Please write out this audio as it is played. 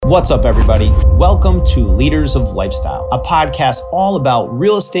What's up, everybody? Welcome to Leaders of Lifestyle, a podcast all about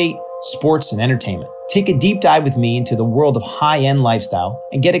real estate, sports, and entertainment. Take a deep dive with me into the world of high-end lifestyle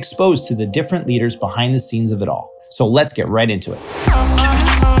and get exposed to the different leaders behind the scenes of it all. So let's get right into it.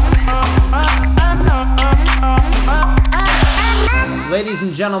 Ladies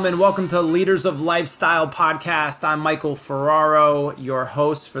and gentlemen, welcome to Leaders of Lifestyle podcast. I'm Michael Ferraro, your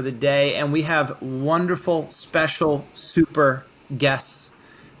host for the day, and we have wonderful, special, super guests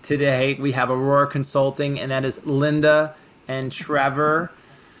today. We have Aurora Consulting, and that is Linda and Trevor.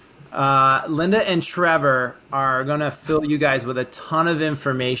 Linda and Trevor are going to fill you guys with a ton of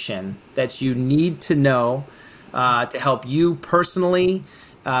information that you need to know to help you personally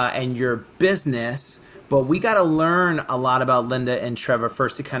and your business. But we got to learn a lot about Linda and Trevor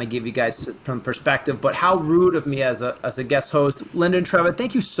first to kind of give you guys some perspective. But how rude of me as a guest host. Linda and Trevor,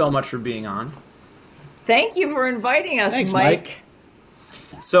 thank you so much for being on. Thank you for inviting us. Thanks, Mike.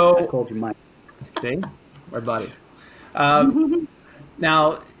 So I called you Mike. See, we're buddies.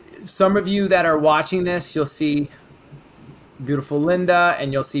 Now, some of you that are watching this, you'll see beautiful Linda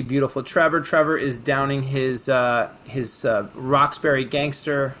and you'll see beautiful Trevor. Trevor is downing his Roxbury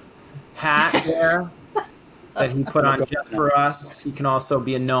gangster hat there that he put on just for us. He can also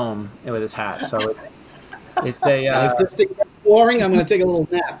be a gnome with his hat. So it's a. If this thing gets boring, I'm going to take a little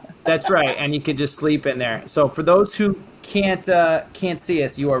nap. That's right, and you could just sleep in there. So for those who can't see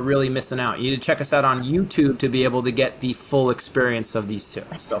us, you are really missing out. You need to check us out on YouTube to be able to get the full experience of these two.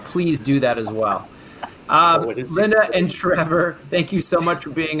 So please do that as well. Linda and Trevor, thank you so much for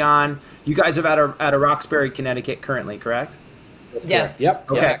being on. You guys are at a Roxbury, Connecticut currently, correct? That's Yes. correct.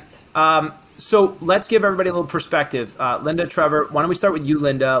 Yep. Okay. Correct. So let's give everybody a little perspective. Linda, Trevor, why don't we start with you,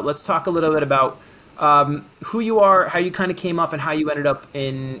 Linda? Let's talk a little bit about who you are, how you kind of came up, and how you ended up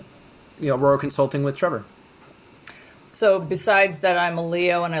in Aurora Consulting with Trevor. So besides that, I'm a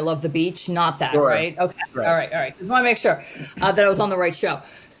Leo and I love the beach. Not that, Sure. right? Okay. Right. All right. Just want to make sure that I was on the right show.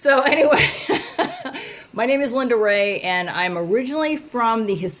 So anyway, my name is Linda Ray, and I'm originally from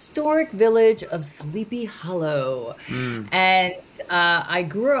the historic village of Sleepy Hollow. And I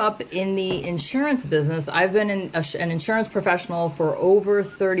grew up in the insurance business. I've been an insurance professional for over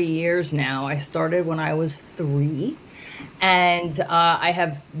 30 years now. I started when I was 3, and I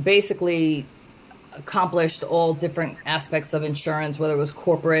have basically accomplished all different aspects of insurance, whether it was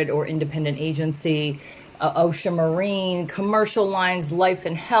corporate or independent agency, ocean marine, commercial lines, life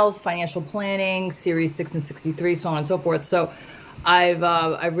and health, financial planning, Series 6 and 63, so on and so forth. So I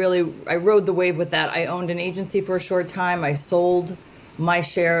rode the wave with that. I owned an agency for a short time. I sold my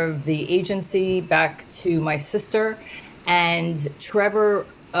share of the agency back to my sister, and Trevor,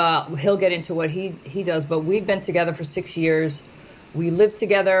 he'll get into what he does, but we've been together for 6 years. We live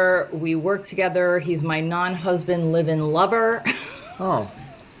together. We work together. He's my non-husband, live-in lover. Oh.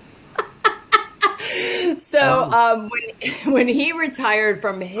 So when he retired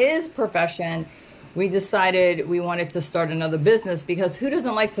from his profession, we decided we wanted to start another business, because who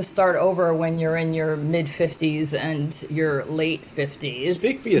doesn't like to start over when you're in your mid-50s and your late 50s?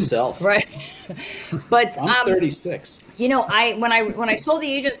 Speak for yourself. Right. But I'm 36. when I sold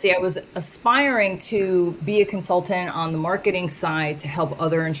the agency, I was aspiring to be a consultant on the marketing side to help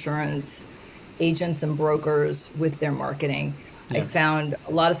other insurance agents and brokers with their marketing. Yeah. I found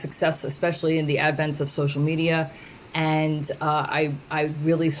a lot of success, especially in the advent of social media. And I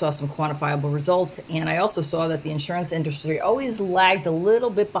really saw some quantifiable results. And I also saw that the insurance industry always lagged a little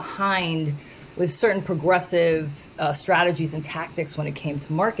bit behind with certain progressive strategies and tactics when it came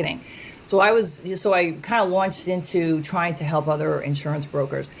to marketing. So I kind of launched into trying to help other insurance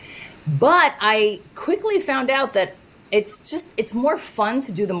brokers. But I quickly found out that it's more fun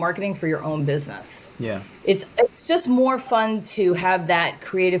to do the marketing for your own business. Yeah. It's just more fun to have that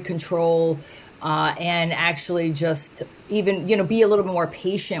creative control, and actually just even, be a little bit more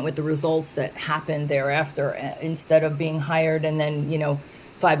patient with the results that happen thereafter, instead of being hired and then,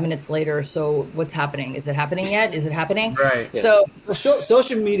 5 minutes later. So what's happening? Is it happening yet? Is it happening? Right. Yes. So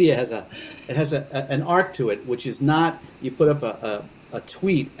social media has an art to it, which is not you put up a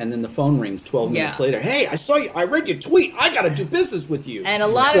tweet and then the phone rings 12 minutes later. Hey, I saw you. I read your tweet. I got to do business with you. And a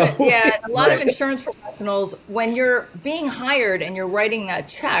lot of insurance professionals, when you're being hired and you're writing that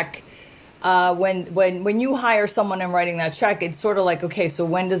check, when you hire someone and writing that check, it's sort of like, okay, so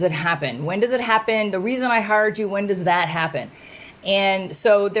when does it happen? When does it happen? The reason I hired you, when does that happen? And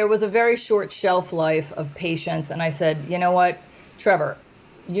so there was a very short shelf life of patience. And I said, you know what, Trevor,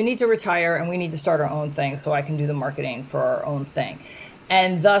 you need to retire and we need to start our own thing so I can do the marketing for our own thing.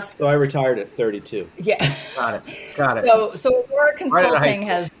 And thus... So I retired at 32. Yeah. Got it. So Aurora Consulting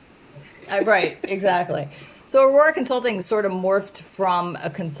has... Right, exactly. So Aurora Consulting sort of morphed from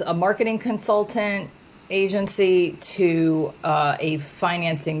a marketing consultant agency to a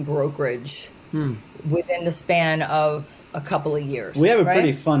financing brokerage within the span of a couple of years. We have a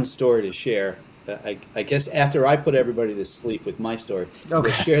pretty fun story to share. I guess after I put everybody to sleep with my story, we'll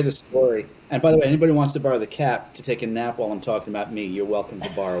share the story. And by the way, anybody wants to borrow the cap to take a nap while I'm talking about me, you're welcome to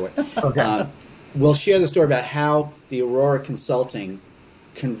borrow it. Okay. We'll share the story about how the Aurora Consulting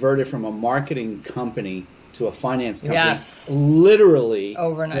converted from a marketing company to a finance company, literally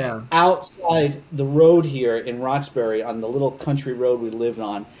overnight, outside the road here in Roxbury on the little country road we lived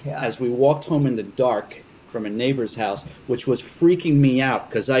on, as we walked home in the dark from a neighbor's house, which was freaking me out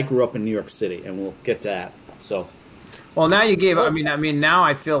because I grew up in New York City, and we'll get to that. So, well, now you gave. I mean, now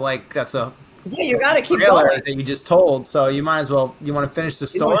I feel like that's a you got to keep going that you just told. So you might as well. You want to finish the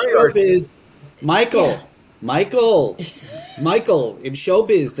story? Michael, in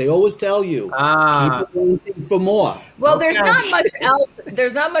showbiz, they always tell you, keep looking for more. Well, there's not much else.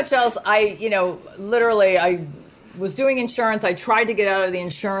 There's not much else. Literally, I was doing insurance. I tried to get out of the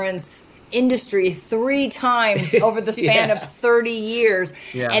insurance industry 3 times over the span of 30 years.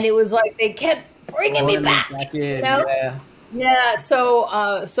 Yeah. And it was like they kept bringing me back. You know? Yeah.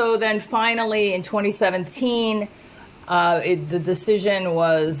 So then finally in 2017, the decision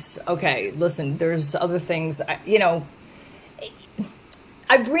was, okay, listen, there's other things,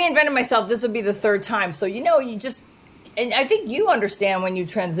 I've reinvented myself. This will be the 3rd time. So, and I think you understand when you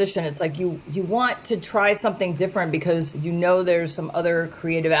transition, it's like you want to try something different because there's some other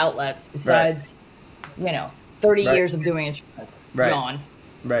creative outlets besides, 30 years of doing insurance. Gone.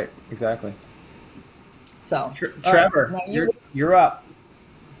 Right, exactly. So, Trevor, you're up.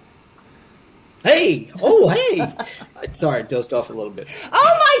 Hey! Sorry, dozed off a little bit.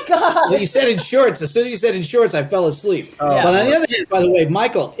 Oh my God! Well, you said insurance. As soon as you said insurance, I fell asleep. But on the other hand, by the way,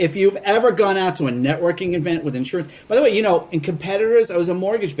 Michael, if you've ever gone out to a networking event with insurance, by the way, in competitors, I was a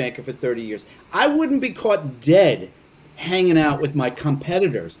mortgage banker for 30 years. I wouldn't be caught dead hanging out with my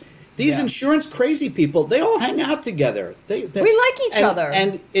competitors. These insurance crazy people, they all hang out together. We like each other.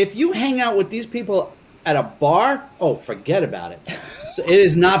 And if you hang out with these people at a bar, forget about it. So it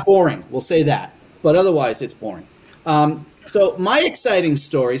is not boring. We'll say that. But otherwise, it's boring. So my exciting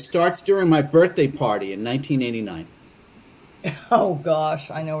story starts during my birthday party in 1989. Oh,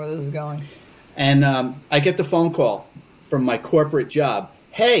 gosh. I know where this is going. And I get the phone call from my corporate job.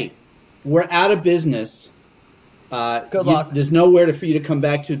 Hey, we're out of business. Good luck. There's nowhere for you to come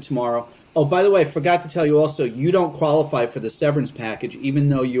back to tomorrow. Oh, by the way, I forgot to tell you also, you don't qualify for the severance package, even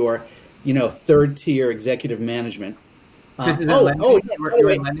though you're, 3rd tier executive management. This is you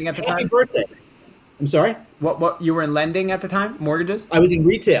were in lending at the time? Happy birthday. I'm sorry? What you were in lending at the time? Mortgages? I was in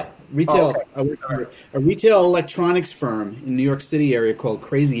retail. I worked for a retail electronics firm in New York City area called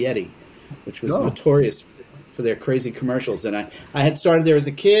Crazy Eddie, which was notorious for their crazy commercials. And I had started there as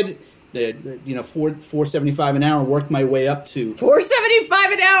a kid, $4.75 an hour, worked my way up to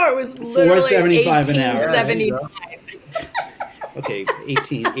 $4.75 an hour. It was literally $4.75 an hour. Okay,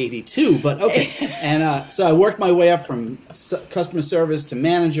 1882, but okay. And so I worked my way up from customer service to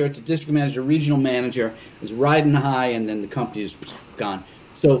manager to district manager, regional manager. I was riding high, and then the company is gone.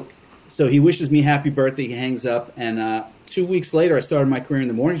 So he wishes me happy birthday. He hangs up, and 2 weeks later, I started my career in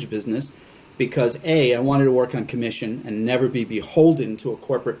the mortgage business because A, I wanted to work on commission and never be beholden to a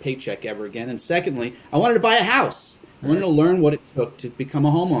corporate paycheck ever again. And secondly, I wanted to buy a house. I wanted to learn what it took to become a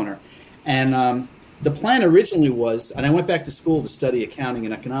homeowner. And the plan originally was, and I went back to school to study accounting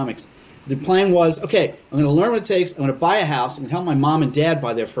and economics. The plan was, okay, I'm going to learn what it takes. I'm going to buy a house. I'm going to help my mom and dad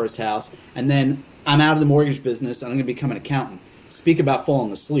buy their first house. And then I'm out of the mortgage business, and I'm going to become an accountant. Speak about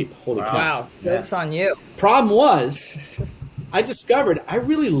falling asleep. Holy cow. Wow, joke's on you. Problem was, I discovered I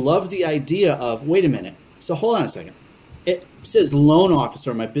really loved the idea of, wait a minute. So hold on a second. It says loan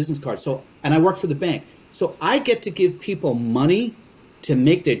officer on my business card. And I work for the bank. So I get to give people money to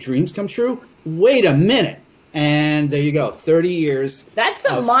make their dreams come true? Wait a minute. And there you go, 30 years. That's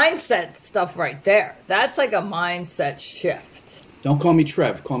some mindset stuff right there. That's like a mindset shift. Don't call me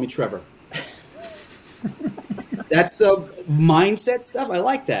Trev, call me Trevor. That's mindset stuff. I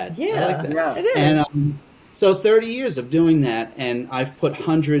like that. Yeah, I like that. Yeah. It is. And so 30 years of doing that, and I've put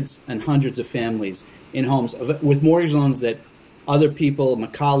hundreds and hundreds of families in homes with mortgage loans that other people, my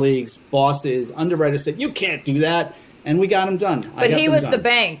colleagues, bosses, underwriters said, you can't do that. And we got them done. But he was the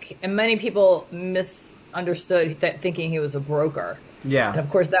bank, and many people misunderstood thinking he was a broker. Yeah. And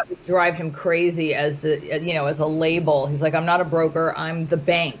of course, that would drive him crazy as as a label. He's like, I'm not a broker. I'm the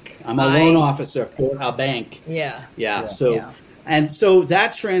bank. I'm a loan officer for a bank. Yeah. So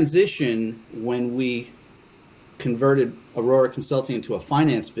that transition, when we converted Aurora Consulting into a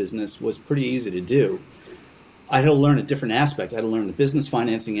finance business, was pretty easy to do. I had to learn a different aspect. I had to learn the business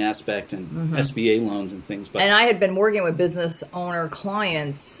financing aspect and SBA loans and things. But And I had been working with business owner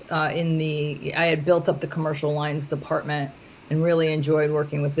clients I had built up the commercial lines department and really enjoyed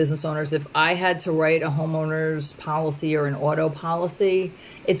working with business owners. If I had to write a homeowner's policy or an auto policy,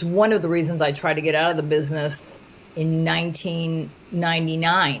 it's one of the reasons I tried to get out of the business in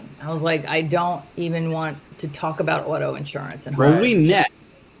 1999. I was like, I don't even want to talk about auto insurance. And well,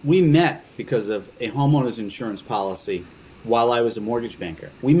 we met because of a homeowner's insurance policy while I was a mortgage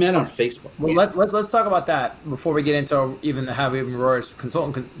banker. We met on Facebook. Well, let's talk about that before we get into even how even Roar's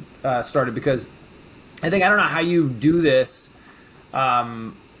consultant started, because I don't know how you do this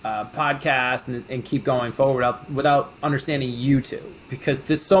podcast and keep going forward without understanding you two, because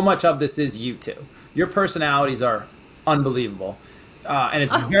so much of this is you two. Your personalities are unbelievable, and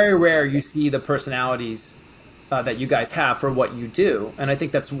it's very rare you see the personalities that you guys have for what you do, and I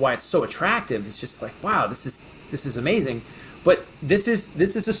think that's why it's so attractive. It's just like, wow, this is amazing. But this is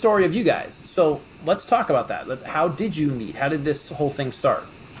the story of you guys. So let's talk about that. How did you meet? How did this whole thing start?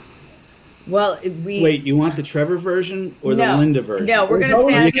 Well, Wait, you want the Trevor version or the Linda version? No, we're going to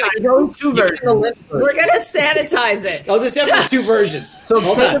sanitize it. Two versions. We're going to sanitize it. Oh, there's definitely two versions. So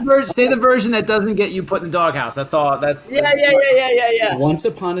say the version that doesn't get you put in the doghouse. That's all. Yeah. Once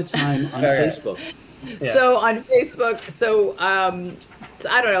upon a time on Facebook. Yeah. So on Facebook, I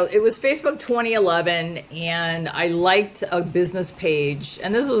don't know, it was Facebook 2011, and I liked a business page.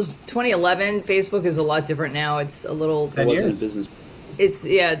 And this was 2011. Facebook is a lot different now. It's a little... It wasn't a business.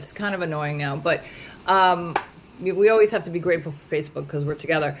 It's kind of annoying now, but we always have to be grateful for Facebook because we're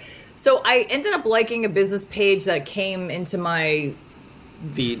together. So I ended up liking a business page that came into my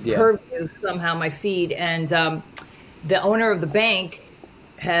feed, purview somehow, my feed, and the owner of the bank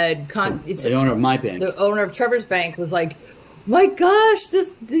the owner of my bank. The owner of Trevor's bank was like, my gosh,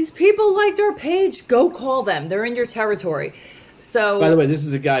 these people liked our page. Go call them. They're in your territory. So, by the way, this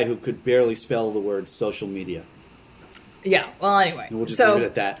is a guy who could barely spell the word social media. Yeah. Well, anyway. We'll just leave it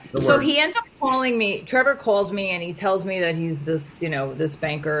at that. So he ends up calling me. Trevor calls me and he tells me that he's this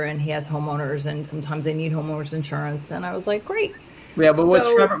banker and he has homeowners and sometimes they need homeowners insurance. And I was like, great. Yeah, but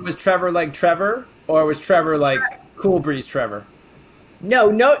was Trevor like Trevor, or was Trevor like Cool Breeze Trevor?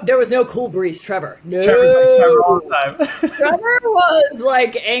 No, there was no Cool Breeze Trevor. No. Trevor was like Trevor all the time. Trevor was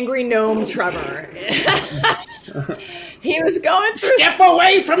like Angry Gnome Trevor. He was going through... Step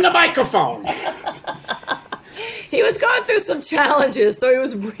away from the microphone! He was going through some challenges, so he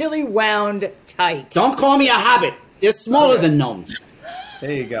was really wound tight. Don't call me a hobbit. They're smaller than gnomes.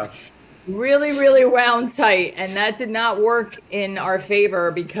 There you go. Really, really wound tight, and that did not work in our favor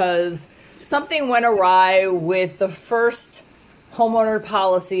because something went awry with the first homeowner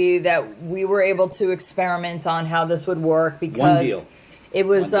policy that we were able to experiment on how this would work, because it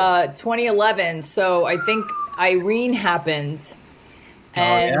was 2011. So I think Irene happened.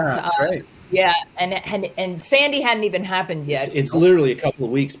 And, that's right. Yeah, and Sandy hadn't even happened yet. It's literally a couple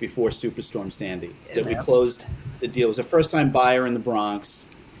of weeks before Superstorm Sandy that we closed the deal. It was a first-time buyer in the Bronx,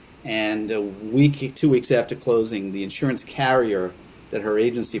 and 2 weeks after closing, the insurance carrier that her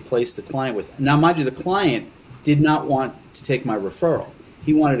agency placed the client with. Now, mind you, the client did not want to take my referral.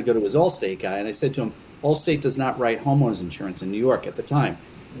 He wanted to go to his Allstate guy, and I said to him, Allstate does not write homeowners insurance in New York at the time.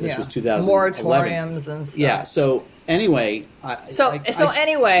 This was 2011. Moratoriums and stuff. Yeah, so anyway...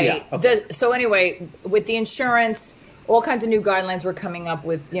 Anyway, with the insurance, all kinds of new guidelines were coming up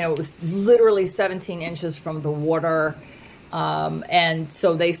with, it was literally 17 inches from the water. And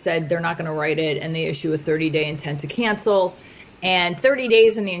so they said they're not going to write it, and they issue a 30-day intent to cancel. And 30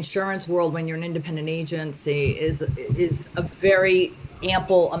 days in the insurance world when you're an independent agency is a very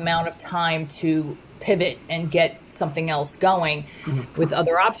ample amount of time to pivot and get something else going with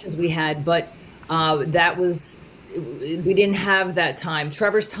other options we had. But we didn't have that time.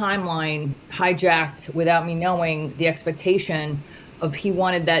 Trevor's timeline hijacked, without me knowing, the expectation of he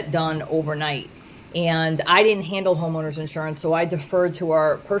wanted that done overnight. And I didn't handle homeowners insurance, so I deferred to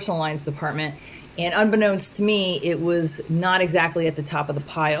our personal lines department. And unbeknownst to me, it was not exactly at the top of the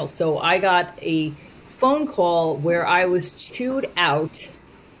pile. So I got a phone call where I was chewed out.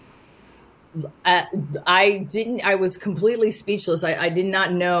 I was completely speechless. I did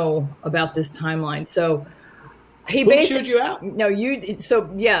not know about this timeline. So he chewed you out? No,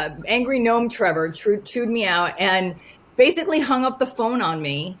 Angry Gnome Trevor chewed me out and basically hung up the phone on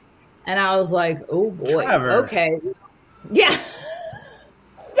me. And I was like, oh boy, Trevor. Okay. Yeah.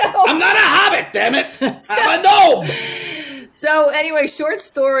 I'm not a hobbit, damn it. I'm a gnome. So anyway, short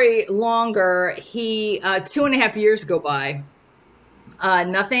story longer, he 2.5 years go by.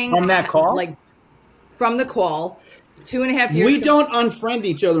 Nothing from that call? From the call. 2.5 years. We don't unfriend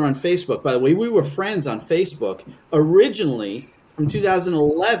each other on Facebook, by the way. We were friends on Facebook originally from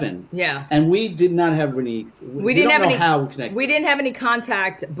 2011. Yeah. And we did not have any. We didn't don't have know any. how we connected. We didn't have any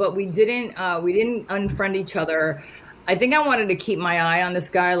contact, but we didn't unfriend each other. I think I wanted to keep my eye on this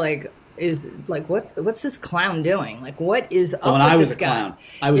guy. What's this clown doing? Like, what is up with this guy? I was a clown.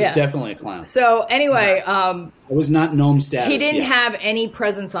 I was definitely a clown. So anyway, I was not gnome status. he didn't have any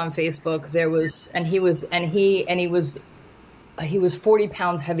presence on Facebook. He was 40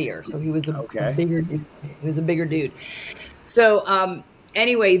 pounds heavier, so he was a bigger dude. He was a bigger dude. So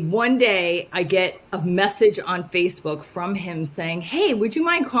anyway, one day I get a message on Facebook from him saying, "Hey, would you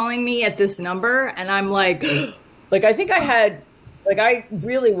mind calling me at this number?" And I'm like, I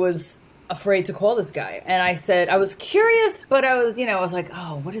really was afraid to call this guy. And I said, I was curious, but I was like,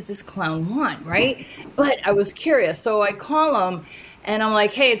 oh, what does this clown want? Right. But I was curious. So I call him and I'm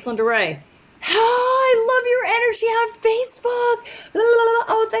like, hey, it's Linda Ray. Oh, I love your energy on Facebook.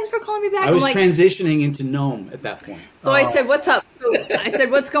 Oh, thanks for calling me back. I was transitioning into gnome at that point. So I said, what's up? So I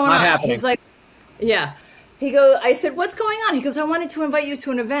said, what's going on? Happening. He's like, yeah. I said, what's going on? He goes, I wanted to invite you to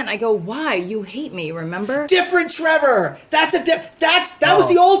an event. I go, why? You hate me, remember? Different Trevor. That was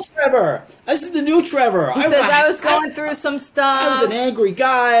the old Trevor. This is the new Trevor. He says, I was going through some stuff. I was an angry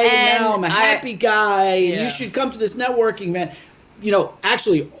guy, and now I'm a I- happy guy, and Yeah. you should come to this networking event.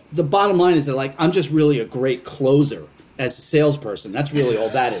 Actually, the bottom line is that, I'm just really a great closer as a salesperson. That's really all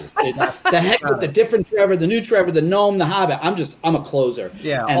that is. The heck with the different Trevor, the new Trevor, the gnome, the hobbit. I'm a closer.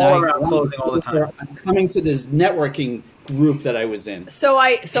 Yeah, and all around closing all the time. I'm coming to this networking group that I was in. So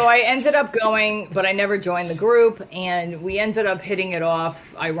I ended up going, but I never joined the group, and we ended up hitting it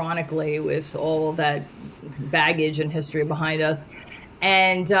off, ironically, with all of that baggage and history behind us.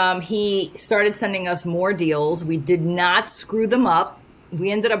 And he started sending us more deals. We did not screw them up. We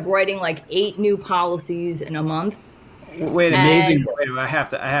ended up writing 8 new policies in a month. Wait a Amazing. minute. Wait a minute. I have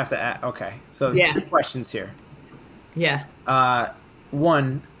to add. Okay. So Yeah. 2 questions here. Yeah.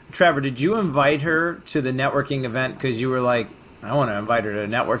 One, Trevor, did you invite her to the networking event because you were like, I want to invite her to a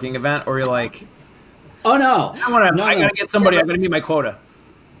networking event? Or you're like, Oh no! I got to get somebody. I'm going to meet my quota.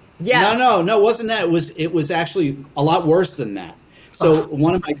 Yes. No, it wasn't that. It was actually a lot worse than that. So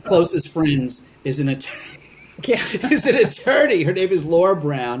one of my closest friends is an attorney. Yeah. Is an attorney. Her name is Laura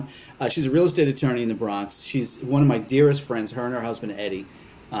Brown. She's a real estate attorney in the Bronx. She's one of my dearest friends, her and her husband, Eddie.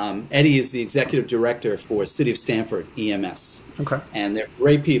 Eddie is the executive director for City of Stamford EMS. Okay. And they're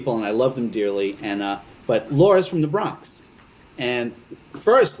great people, and I love them dearly. But Laura's from the Bronx. And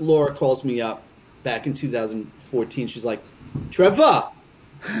first, Laura calls me up back in 2014. She's like, Trevor,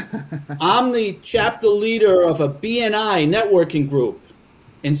 I'm the chapter leader of a BNI networking group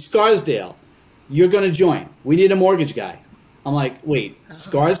in Scarsdale. You're going to join. We need a mortgage guy. I'm like, wait,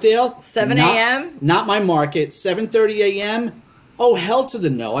 Scarsdale? 7 a.m.? Not my market. 7:30 a.m.? Oh, hell to the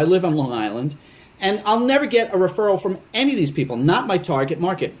no. I live on Long Island. And I'll never get a referral from any of these people. Not my target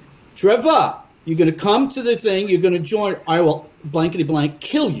market. Trevor, you're going to come to the thing. You're going to join. I will blankety blank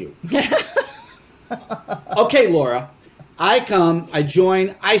kill you. Okay, Laura. I come. I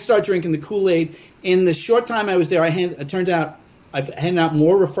join. I start drinking the Kool-Aid. In the short time I was there, it turns out I've handed out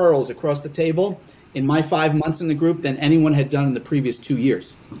more referrals across the table in my 5 months in the group than anyone had done in the previous 2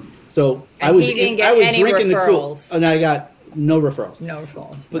 years. So And he didn't get any drinking the Kool-Aid, referrals. and I got no referrals. No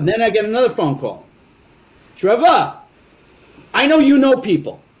referrals. But then I get another phone call. Trevor, I know you know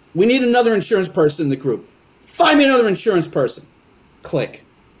people. We need another insurance person in the group. Find me another insurance person. Click.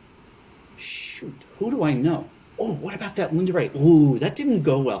 Shoot, who do I know? Oh, what about that Linda Ray? Ooh, that didn't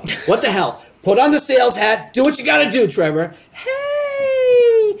go well. What the hell? Put on the sales hat. Do what you got to do, Trevor.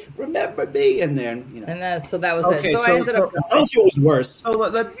 Hey, remember me? And then, And so that was Okay, it. So I ended up. I told you it was worse.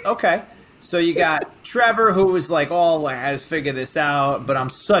 Okay. So you got Trevor, who was like, I had to figure this out, but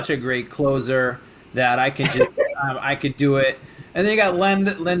I'm such a great closer that I can just, I could do it. And then you got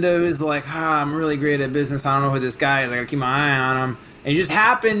Linda, who's like, I'm really great at business. I don't know who this guy is. I got to keep my eye on him. And you just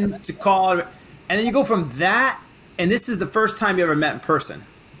happen to call it. And then you go from that, and this is the first time you ever met in person.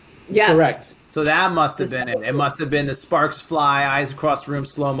 Yes. Correct. So that must have been it. It must have been the sparks fly, eyes across the room,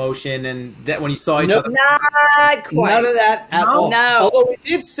 slow motion, and that when you saw each Nope. other. Not quite. None of that at all. No. Although we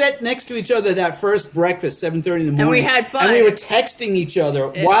did sit next to each other that first breakfast, 7:30 in the morning. we had fun. And we were texting each other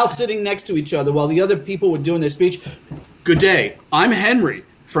while sitting next to each other while the other people were doing their speech. Good day. I'm Henry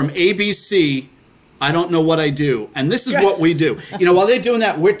from ABC. I don't know what I do. And this is what we do. While they're doing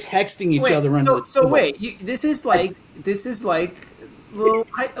that, we're texting each other. So wait, this is like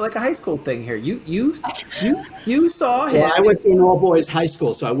like a high school thing here. You saw him. Well, I went to an all-boys high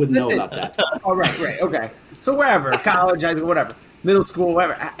school, so I wouldn't know about that. Oh, right, okay. So wherever, college, high school, whatever, middle school,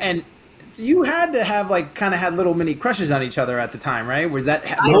 whatever, and you had to have like kind of had little mini crushes on each other at the time, right? Were that?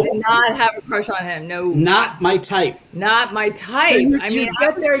 I did not have a crush on him. No, Not my type. not my type. So you I mean,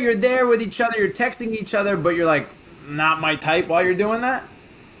 get there, you're there with each other, you're texting each other, but you're like, not my type while you're doing that.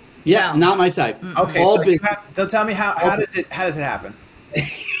 Yeah, No. not my type. Okay, All so, big. so tell me how does it happen?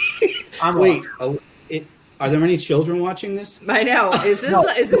 I'm Wait, lost. are there any children watching this? I know. Is this No,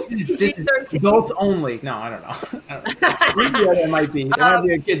 is this this is PG-13? adults only. No, I don't know. I don't know. India, there might be. There might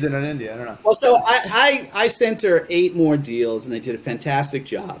be kids in India. I don't know. Well, so I sent her 8 more deals, and they did a fantastic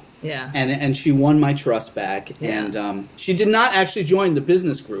job. Yeah. And she won my trust back. Yeah. And she did not actually join the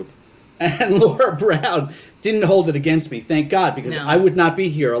business group. And Laura Brown didn't hold it against me, thank God, because No. I would not be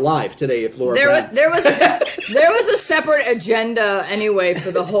here alive today if Laura There Brown. was a separate agenda anyway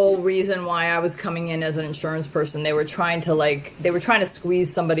for the whole reason why I was coming in as an insurance person. They were trying to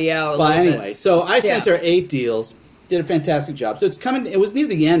squeeze somebody out. But anyway, so I sent Yeah. her 8 deals, did a fantastic job. So it's coming. It was near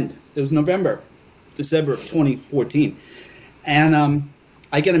the end. It was December of 2014, and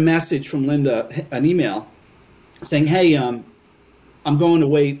I get a message from Linda, an email, saying, "Hey, I'm going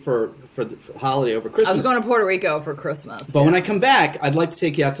away for the holiday over Christmas. I was going to Puerto Rico for Christmas. But when I come back, I'd like to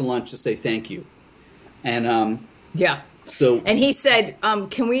take you out to lunch to say thank you." And yeah. so And he said,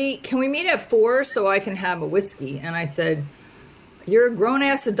 "Can we meet at 4 so I can have a whiskey?" And I said, "You're a grown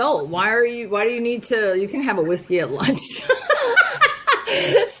ass adult. Why do you need to? You can have a whiskey at lunch."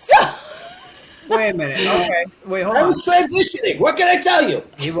 So Wait a minute. Okay. Wait, hold I on. was transitioning. What can I tell you?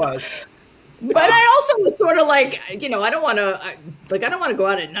 He was. but I also was sort of like, I don't want to go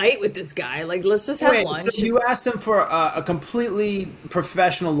out at night with this guy. Like, let's just have Wait, lunch. so you asked him for a completely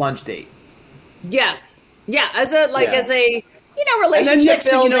professional lunch date. Yes. Yeah, as a relationship And then next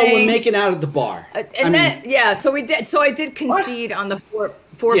thing you know, building. we're making out at the bar. So we did. So I did concede on the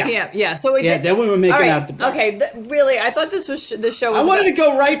 4 Yeah. p.m. Yeah, so we Yeah, did. then we were making All right, out at the bar. Okay, really, I thought this was the show. Was I wanted to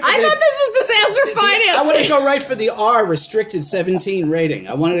go right for I the. thought this was disaster finance. I wanted to go right for the R restricted 17 rating.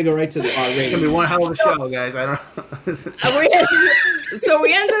 I wanted to go right to the R It's gonna be rating. one hell of a show, guys. I don't know. So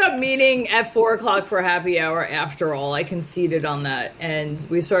we ended up meeting at 4:00 for happy hour. After all, I conceded on that, and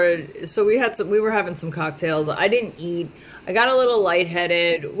we started. So we were having some cocktails. I didn't eat. I got a little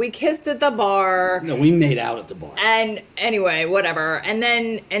lightheaded. We kissed at the bar. No, we made out at the bar. And anyway, whatever. And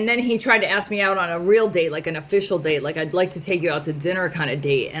then he tried to ask me out on a real date, like an official date, like I'd like to take you out to dinner kind of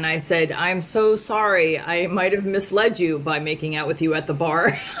date. And I said, "I'm so sorry. I might have misled you by making out with you at the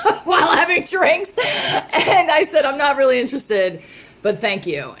bar while having drinks." And I said, "I'm not really interested, but thank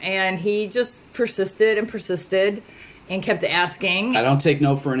you." And he just persisted and kept asking. I don't take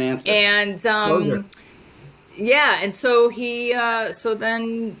no for an answer. And Closure. yeah, and so so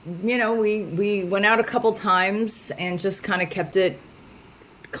then we went out a couple times and just kind of kept it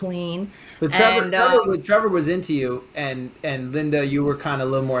clean. So Trevor was into you, and Linda, you were kind of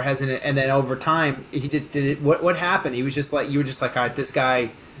a little more hesitant, and then over time, he just did it. What happened? He was just like, you were just like, all right, this guy,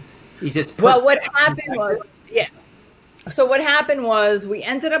 he's just. Well, what happened was, yeah. So what happened was we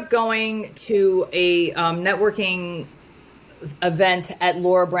ended up going to a networking event at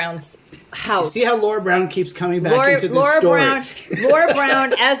Laura Brown's house. See how Laura Brown keeps coming back into this story? Laura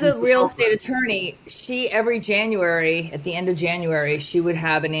Brown, as a real estate attorney, she every January, at the end of January, she would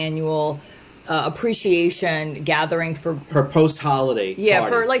have an annual appreciation gathering for Her post-holiday Yeah,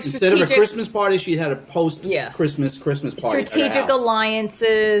 party. for, like, Instead of a strategic- Christmas party, she had a post-Christmas party at her strategic house.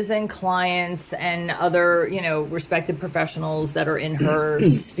 alliances and clients and other, respected professionals that are in her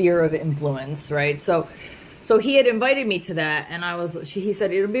sphere of influence, right? So he had invited me to that, and he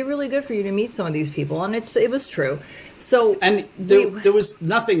said it'll be really good for you to meet some of these people, and it was true. So And there was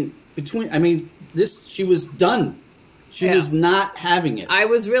nothing between. I mean, she was done. She Yeah. was not having it. I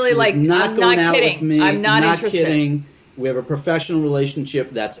was really She was like, not I'm going not out kidding. with me. I'm not interested. kidding. We have a professional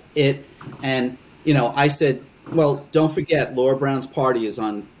relationship. That's it. And I said, well, don't forget, Laura Brown's party is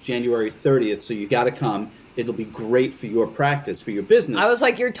on January 30th, so you got to come. It'll be great for your practice, for your business. I was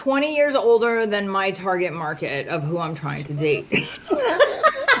like, you're 20 years older than my target market of who I'm trying to date.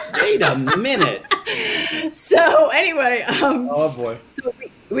 wait a minute. So anyway, Oh boy. so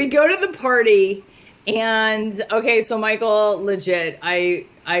we go to the party, and okay, so Michael, legit, I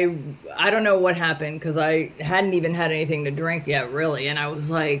don't know what happened because I hadn't even had anything to drink yet, really, and I was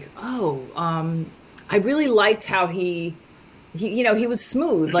like, I really liked how he was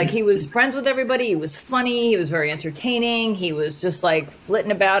smooth. Like, he was friends with everybody. He was funny. He was very entertaining. He was just like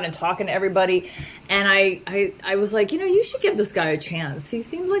flitting about and talking to everybody. And I was like, you should give this guy a chance. He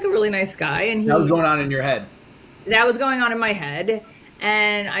seems like a really nice guy. And That was going on in your head. that was going on in my head.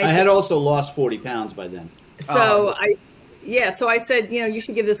 And I had also lost 40 pounds by then. so Yeah, so I said, you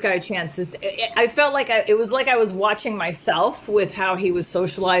should give this guy a chance. I felt like it was like I was watching myself with how he was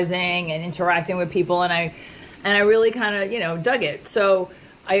socializing and interacting with people, and I really kind of, dug it. So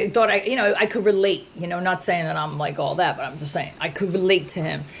I thought I could relate, not saying that I'm like all that, but I'm just saying I could relate to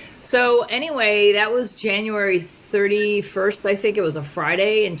him. So anyway, that was January 31st. I think it was a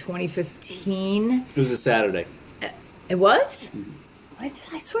Friday in 2015. It was a Saturday. It was? I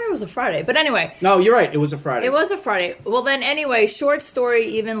swear it was a Friday. But anyway. No, you're right. It was a Friday. It was a Friday. Well, then anyway, short story,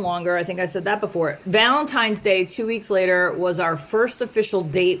 even longer. I think I said that before. Valentine's Day, 2 weeks later, was our first official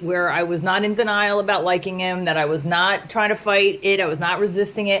date where I was not in denial about liking him, that I was not trying to fight it. I was not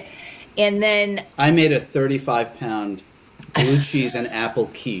resisting it. And then I made a 35-pound blue cheese and apple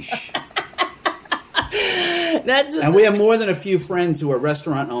quiche. And we have more than a few friends who are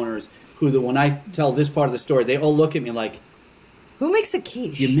restaurant owners who, when I tell this part of the story, they all look at me like, who makes a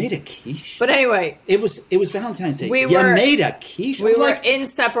quiche? You made a quiche? But anyway. It was Valentine's Day. You made a quiche? We were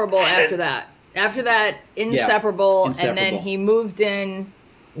inseparable after that. After that, inseparable. And then he moved in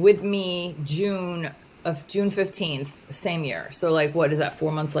with me June 15th, same year. So like, what is that,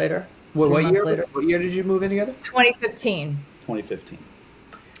 4 months later? What year did you move in together? 2015. 2015.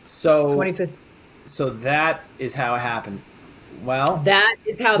 So 2015. So that is how it happened. Well, that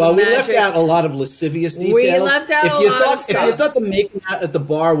is how. Well, we left out a lot of lascivious details. We left out a lot of stuff. If you thought the making out at the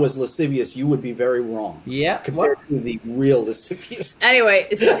bar was lascivious, you would be very wrong. Yeah, compared to the real lascivious. Anyway,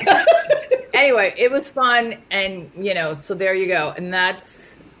 anyway, it was fun, and so there you go, and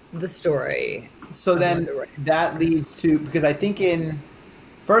that's the story. So then that leads to, because I think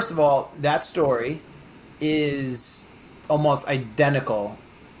first of all, that story is almost identical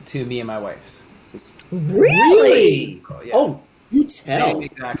to me and my wife's. It's just, really? Yeah. Oh, you tell. Same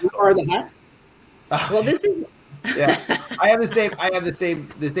exact story. Well, this is. Yeah, I have the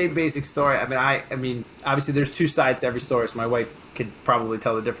same basic story. I mean, obviously, there's two sides to every story. So my wife could probably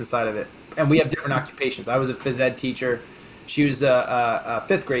tell the different side of it, and we have different occupations. I was a phys ed teacher. She was a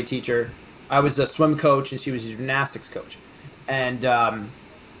fifth grade teacher. I was a swim coach, and she was a gymnastics coach. And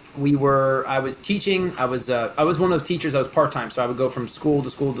I was teaching. I was one of those teachers. I was part time, so I would go from school to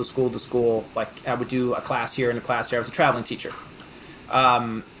school to school to school. Like I would do a class here and a class here. I was a traveling teacher,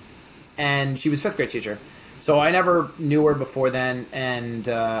 and she was a fifth grade teacher. So I never knew her before then, and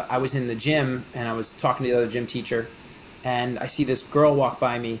I was in the gym, and I was talking to the other gym teacher, and I see this girl walk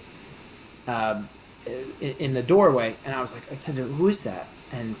by me in the doorway, and I said, "Who is that?"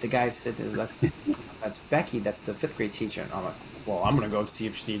 And the guy said, "That's Becky. That's the fifth grade teacher." And I'm like, "Well, I'm gonna go see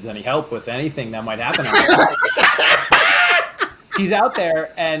if she needs any help with anything that might happen." She's out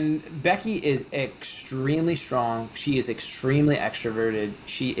there, and Becky is extremely strong. She is extremely extroverted.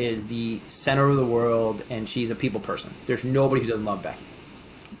 She is the center of the world, and she's a people person. There's nobody who doesn't love Becky.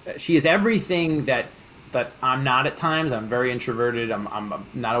 She is everything that I'm not at times. I'm very introverted. I'm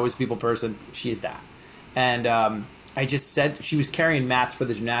not always a people person. She is that. And I just said, she was carrying mats for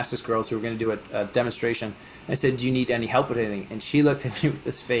the gymnastics girls who were going to do a demonstration. I said, "Do you need any help with anything?" And she looked at me with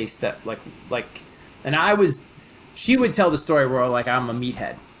this face that and I was. She would tell the story where like I'm a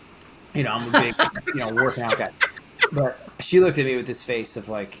meathead, I'm a big, working out guy. But she looked at me with this face of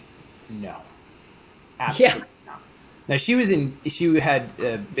like, no, absolutely not. Now she had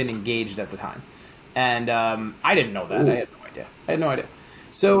been engaged at the time, and I didn't know that. Ooh. I had no idea.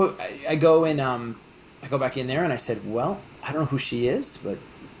 So I go in, I go back in there, and I said, "Well, I don't know who she is, but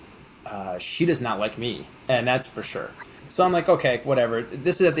she does not like me, and that's for sure." So I'm like, okay, whatever.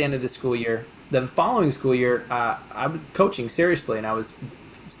 This is at the end of the school year. The following school year, I was coaching seriously, and I was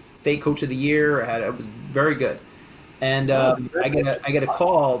state coach of the year. I was very good, and I get a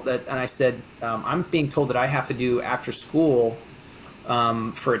call and I said, I'm being told that I have to do after school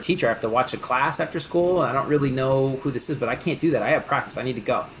for a teacher. I have to watch a class after school. And I don't really know who this is, but I can't do that. I have practice. I need to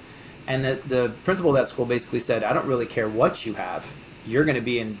go. And the principal of that school basically said, "I don't really care what you have. You're going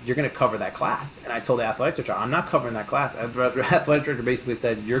to cover that class." And I told the athletic director, "I'm not covering that class." The athletic director basically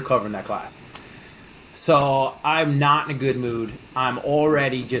said, "You're covering that class." So I'm not in a good mood. I'm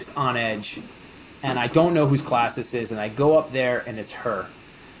already just on edge, and I don't know whose class this is. And I go up there, and it's her.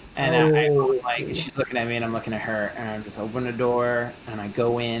 And she's looking at me, and I'm looking at her, and I just open the door, and I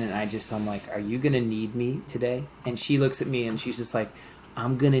go in, and I'm like, "Are you going to need me today?" And she looks at me, and she's just like,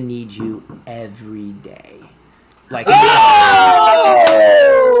 "I'm going to need you every day." Like,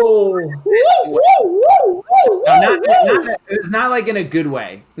 it's not like in a good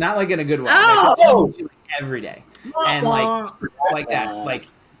way. Not like in a good way. Oh! Like, every day. And like that.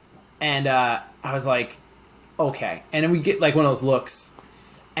 And I was like, okay. And then we get like one of those looks.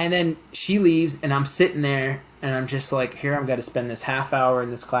 And then she leaves, and I'm sitting there, and I'm just like, here, I'm going to spend this half hour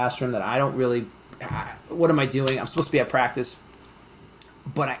in this classroom that I don't really what am I doing? I'm supposed to be at practice.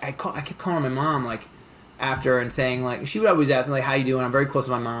 But I kept calling my mom, like, after and saying, like, she would always ask me, like, how you doing? I'm very close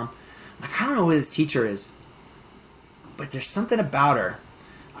to my mom. I'm like, I don't know who this teacher is, but there's something about her.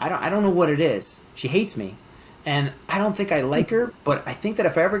 I don't know what it is. She hates me. And I don't think I like her, but I think that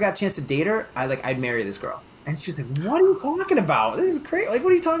if I ever got a chance to date her, I'd marry this girl. And she's like, what are you talking about? This is crazy. Like,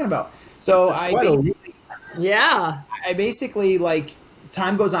 what are you talking about? So I basically, like,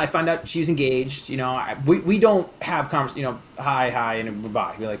 time goes on. I find out she's engaged. You know, we don't have you know, hi, and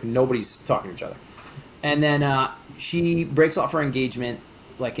goodbye. We're like, nobody's talking to each other. And then she breaks off her engagement,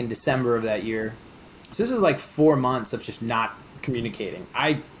 like, in December of that year. So this is like 4 months of just not communicating.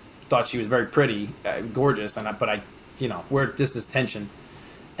 I thought she was very pretty, gorgeous, but you know, this is tension.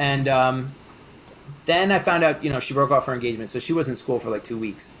 And then I found out, you know, she broke off her engagement, so she was in school for like 2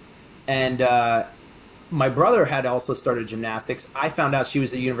 weeks. And my brother had also started gymnastics. I found out she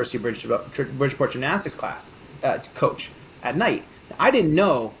was at the University of Bridgeport gymnastics class coach at night. I didn't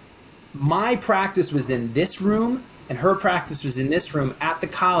know. My practice was in this room, and her practice was in this room at the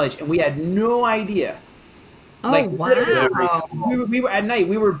college, and we had no idea. Oh, like, wow. We were at night.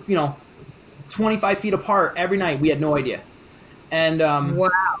 We were, you know, 25 feet apart every night. We had no idea. And wow.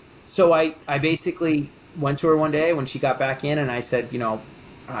 So I basically went to her one day when she got back in, and I said, you know,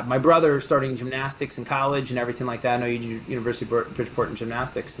 my brother is starting gymnastics in college and everything like that. I know you do University of Bridgeport in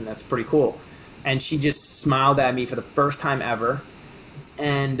gymnastics, and that's pretty cool. And she just smiled at me for the first time ever.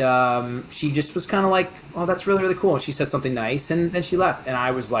 And she just was kind of like, oh, that's really, really cool. And she said something nice, and then she left. And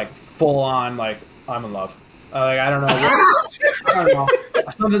I was like full on, like, I'm in love. Like, I don't know. I don't know.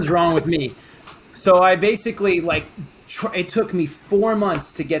 Something's wrong with me. So I basically, like, it took me 4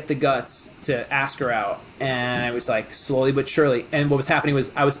 months to get the guts to ask her out. And I was like, slowly but surely. And what was happening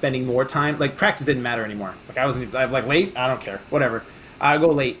was I was spending more time. Like, practice didn't matter anymore. Like, I was like, late? I don't care. Whatever. I'd go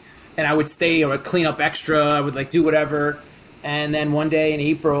late. And I would stay, or I'd clean up extra. I would, like, do whatever. And then one day in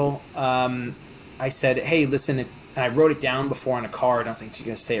April, I said, hey, listen, and I wrote it down before on a card. I was like, you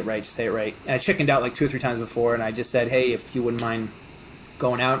gotta say it right, just say it right. And I chickened out like 2 or 3 times before, and I just said, hey, if you wouldn't mind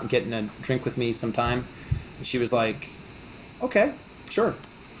going out and getting a drink with me sometime. And she was like, okay, sure.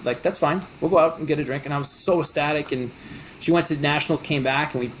 Like, that's fine. We'll go out and get a drink. And I was so ecstatic. And she went to nationals, came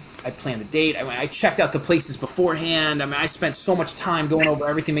back, and I planned the date. I checked out the places beforehand. I mean, I spent so much time going over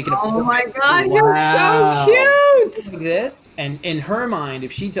everything, making a oh my God, you're so cute. Like this. And in her mind,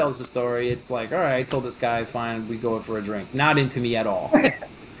 if she tells the story, it's like, all right, I told this guy, fine, we go out for a drink. Not into me at all.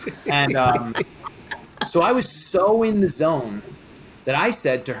 And so I was so in the zone that I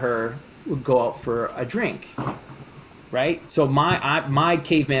said to her, we'll go out for a drink. Right? So my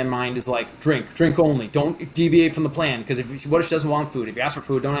caveman mind is like, drink only. Don't deviate from the plan. Because what if she doesn't want food? If you ask for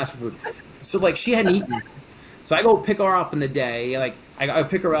food, don't ask for food. So, like, she hadn't eaten. So I go pick her up in the day. Like, I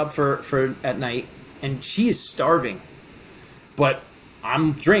pick her up for at night. And she is starving. But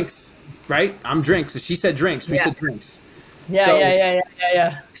I'm drinks, right? I'm drinks. So she said drinks. We said drinks.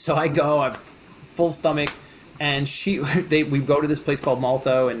 Yeah. So I go, I'm full stomach. And we go to this place called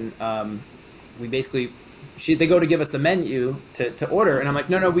Malto. And we basically... they go to give us the menu to order, and I'm like,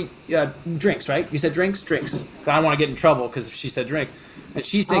 no, we drinks, right? You said drinks. I don't want to get in trouble because she said drinks, and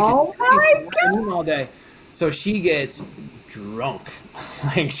she's thinking, oh my God. all day. So she gets drunk,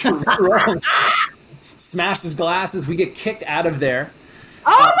 like drunk, smashes glasses. We get kicked out of there.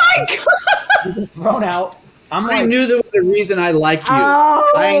 Oh my God! Thrown out. I knew there was a reason I liked you.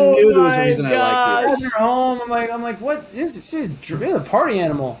 Oh, I knew there was a reason I liked you. I sent her home. I'm like, what is she's a party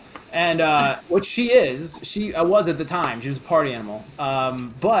animal. And what she is, I was at the time. She was a party animal.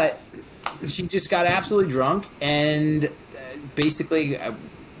 But she just got absolutely drunk, and basically I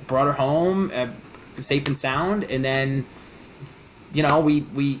brought her home safe and sound. And then, you know,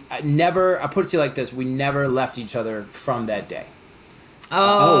 I put it to you like this, we never left each other from that day.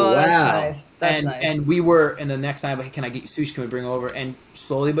 Oh, wow. That's nice. Nice. And we were, and the next night, like, hey, can I get you sushi? Can we bring over? And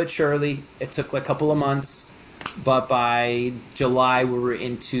slowly but surely, it took like a couple of months. But by July, we were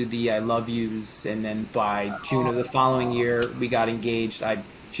into the I love yous. And then by June of the following year, we got engaged.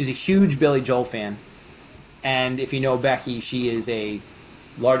 She's a huge Billy Joel fan. And if you know Becky, she is a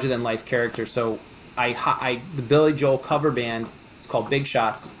larger-than-life character. So the Billy Joel cover band, it's called Big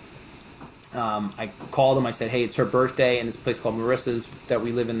Shots. I called them. I said, hey, it's her birthday in this place called Marissa's that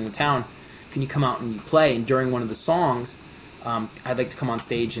we live in the town. Can you come out and play? And during one of the songs, I'd like to come on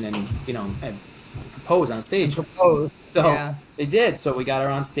stage and then, you know, propose on stage. So they did. So we got her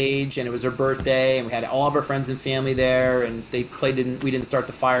on stage, and it was her birthday, and we had all of our friends and family there, and they played We Didn't Start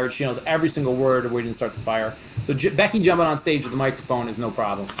the Fire. She knows every single word of We Didn't Start the Fire. So Becky jumping on stage with the microphone is no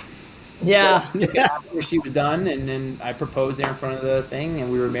problem. Yeah. So, after she was done, and then I proposed there in front of the thing,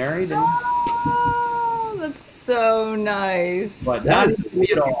 and we were married, and Oh, that's so nice. But That that is is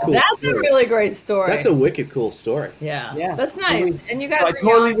it all. cool. That's a story. really great story. That's a wicked cool story. yeah. Yeah. That's nice. Totally. And you So guys I were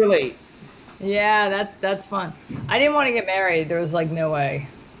totally young. relate. Yeah, that's fun. I didn't want to get married. There was like no way.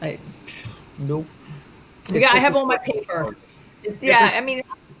 Nope. I have all my paper. Yeah, I mean,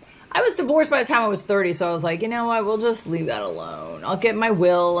 I was divorced by the time I was 30, so I was like, you know what? We'll just leave that alone. I'll get my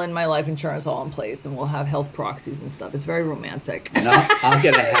will and my life insurance all in place, and we'll have health proxies and stuff. It's very romantic. And I'll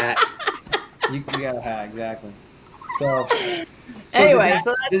get a hat. You got a hat, exactly. So Anyway,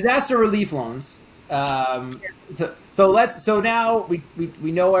 so that's- disaster relief loans. So now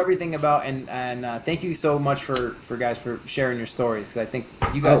we know everything about and thank you so much for guys for sharing your stories, because I think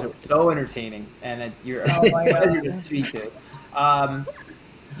you guys are so entertaining and that you're a pleasure to speak to.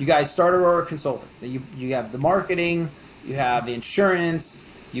 You guys started Aurora Consulting. You have the marketing, you have the insurance,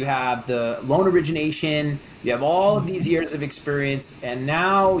 you have the loan origination, you have all of these years of experience, and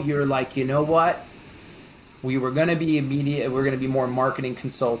now you're like, you know what? We're going to be more marketing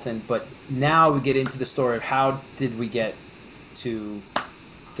consultant, but now we get into the story of how did we get to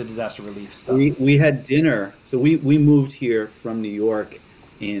the disaster relief stuff. We had dinner. So we moved here from New York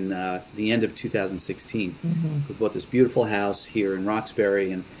in the end of 2016. Mm-hmm. We bought this beautiful house here in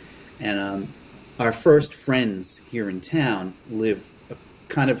Roxbury, and our first friends here in town live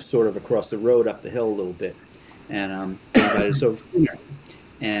kind of sort of across the road up the hill a little bit, and they invited us over for dinner.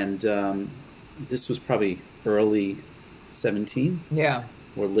 And this was probably early 17. yeah.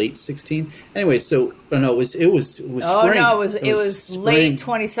 Or late 16. Anyway, so no, it was spring. Oh no, it was spring, late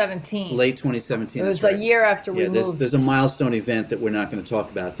 2017. Late 2017. It was that's a right. year after we there's, moved. There's a milestone event that we're not going to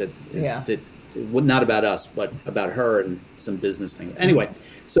talk about that is Yeah. not about us, but about her and some business thing. Anyway,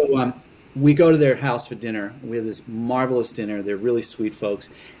 so we go to their house for dinner. We have this marvelous dinner. They're really sweet folks,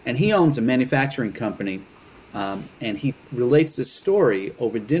 and he owns a manufacturing company, and he relates this story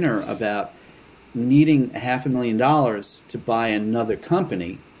over dinner about needing $500,000 to buy another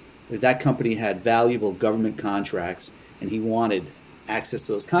company. That company had valuable government contracts, and he wanted access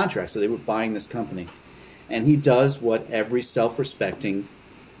to those contracts, so they were buying this company. And he does what every self-respecting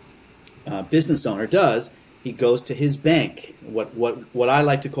business owner does. He goes to his bank, what I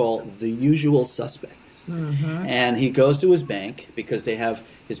like to call the usual suspects. Mm-hmm. And he goes to his bank because they have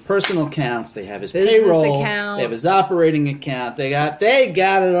his personal accounts, they have his Business payroll, account. they have his operating account, they got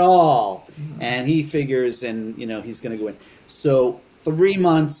it all. Mm-hmm. And he figures, and he's going to go in. So 3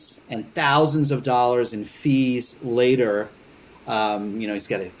 months and thousands of dollars in fees later, he's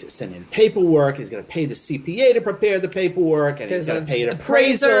got to send in paperwork. He's got to pay the CPA to prepare the paperwork, and he's got to pay an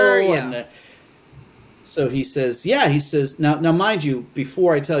appraiser. Yeah. So he says, now mind you,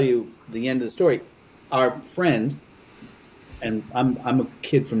 before I tell you the end of the story, our friend, and I'm a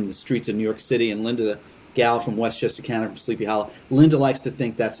kid from the streets of New York City, and Linda, the gal from Westchester County, from Sleepy Hollow, Linda likes to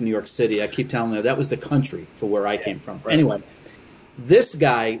think that's New York City. I keep telling her that was the country for where I came from. Right. Anyway, this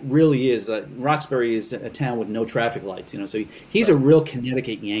guy really is, Roxbury is a town with no traffic lights, so he's a real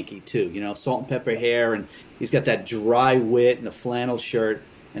Connecticut Yankee too, salt and pepper hair, and he's got that dry wit and a flannel shirt,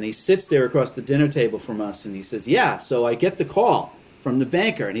 and he sits there across the dinner table from us, and he says, so I get the call from the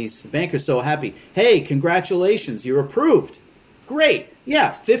banker, and the banker's so happy. Hey, congratulations, you're approved. Great,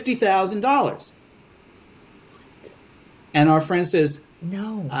 $50,000. And our friend says,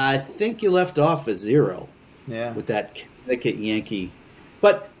 No. I think you left off a zero. Yeah. With that Connecticut Yankee.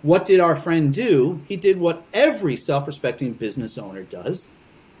 But what did our friend do? He did what every self-respecting business owner does.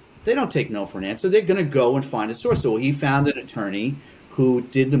 They don't take no for an answer. They're going to go and find a source. So he found an attorney who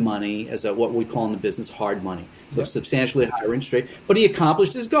did the money as what we call in the business hard money. So substantially higher interest rate. But he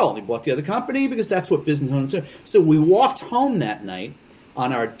accomplished his goal. He bought the other company because that's what business owners do. So we walked home that night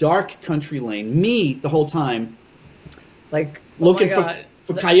on our dark country lane, me the whole time, Like looking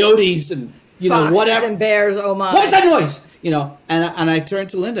for coyotes and foxes whatever. and bears. Oh my! What's that noise? And I turned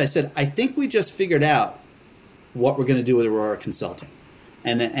to Linda. I said, I think we just figured out what we're going to do with Aurora Consulting,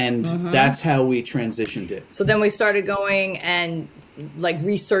 and that's how we transitioned it. So then we started going and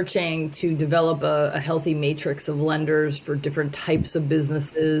researching to develop a healthy matrix of lenders for different types of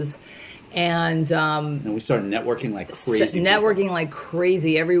businesses. And we started networking like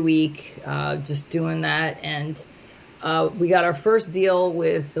crazy. Every week, just doing that. And we got our first deal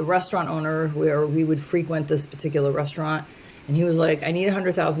with the restaurant owner where we would frequent this particular restaurant. And he was like, I need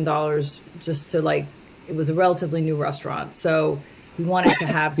 $100,000 just to it was a relatively new restaurant. So he wanted to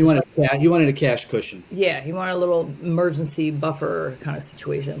have... he wanted a cash cushion. Yeah, he wanted a little emergency buffer kind of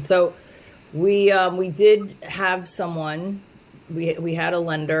situation. So we did have someone, we had a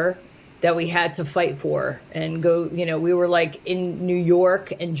lender that we had to fight for and go, we were in New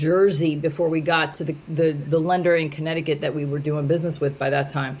York and Jersey before we got to the lender in Connecticut that we were doing business with by that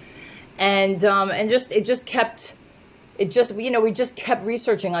time. and just it just kept. We just kept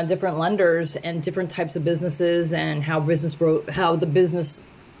researching on different lenders and different types of businesses and how the business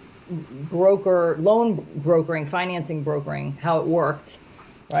loan brokering, financing brokering, how it worked,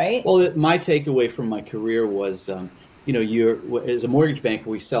 right? Well, my takeaway from my career was, as a mortgage banker,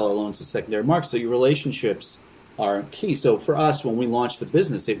 we sell our loans to secondary markets, so your relationships are key. So for us, when we launched the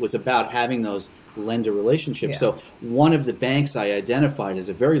business, it was about having those lender relationships. Yeah. So one of the banks I identified as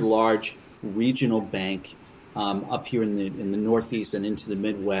a very large regional bank up here in the Northeast and into the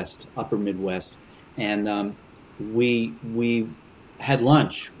Midwest, upper Midwest, and we had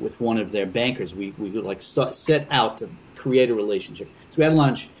lunch with one of their bankers. We set out to create a relationship. So we had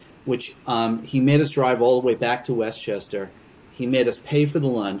lunch, which he made us drive all the way back to Westchester. He made us pay for the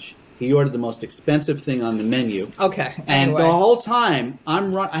lunch. He ordered the most expensive thing on the menu. Okay. And the whole time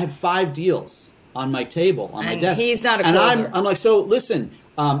I have 5 deals on my table, on my desk. He's not a closer. And I'm like, so listen,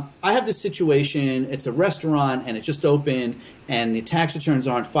 I have this situation. It's a restaurant and it just opened and the tax returns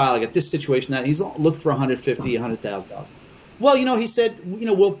aren't filed. I got this situation that he's looked for $150,000, $100,000. Well, he said,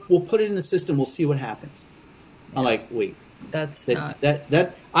 we'll put it in the system. We'll see what happens. I'm like, wait.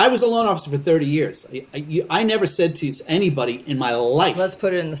 That I was a loan officer for 30 years. I never said to anybody in my life. Let's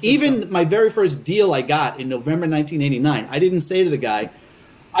put it in the system. Even my very first deal I got in November 1989, I didn't say to the guy,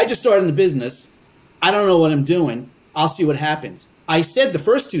 I just started in the business. I don't know what I'm doing. I'll see what happens. I said the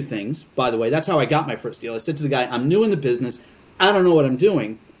first 2 things, by the way. That's how I got my first deal. I said to the guy, I'm new in the business. I don't know what I'm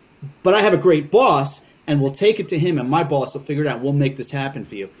doing, but I have a great boss, and we'll take it to him, and my boss will figure it out. We'll make this happen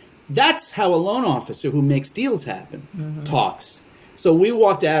for you. That's how a loan officer who makes deals happen talks. So we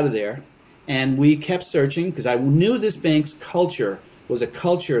walked out of there, and we kept searching because I knew this bank's culture was a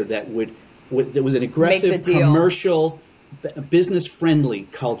culture that was an aggressive, commercial, business-friendly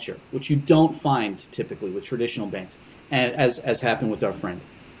culture, which you don't find typically with traditional banks, and as happened with our friend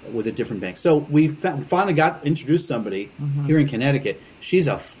with a different bank. So we finally got introduced somebody here in Connecticut. She's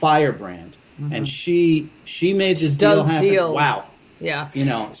a firebrand, and she made this deal happen. Deals. Wow. Yeah.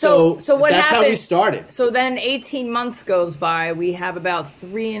 So what that's happened, how we started. So then 18 months goes by. We have about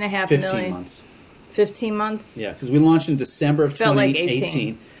 3.5 million. 15 months. 15 months? Yeah, because we launched in December of Felt like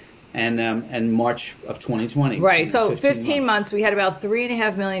 2018 and March of 2020. Right. So 15 months. We had about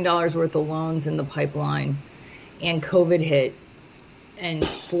 $3.5 million worth of loans in the pipeline, and COVID hit and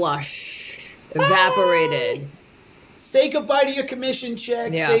evaporated. Say goodbye to your commission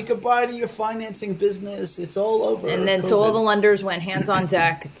check. Yeah. Say goodbye to your financing business. It's all over. And then so all the lenders went hands on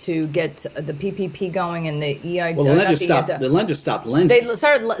deck to get the PPP going and the EID. Well, the lenders stopped lending.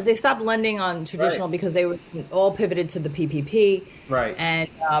 They stopped lending on traditional because they were all pivoted to the PPP. Right. And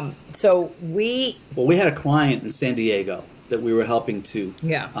so we had a client in San Diego that we were helping to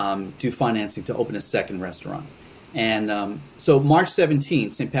do financing to open a second restaurant. And so March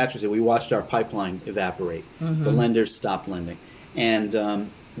 17th, St. Patrick's Day, we watched our pipeline evaporate. The lenders stopped lending. And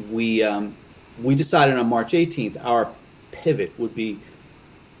we decided on March 18th our pivot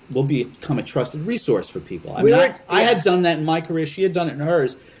will become a trusted resource for people. I had done that in my career. She had done it in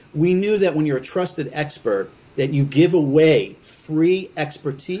hers. We knew that when you're a trusted expert, that you give away free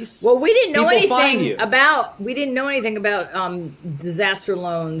expertise. Well, we didn't know anything about disaster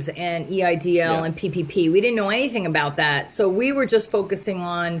loans and EIDL and PPP. We didn't know anything about that. So we were just focusing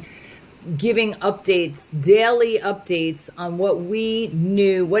on giving updates, daily updates on what we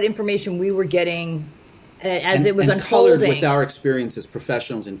knew, what information we were getting as it was unfolding. Colored with our experience as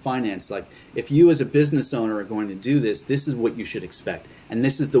professionals in finance. Like, if you as a business owner are going to do this, this is what you should expect. And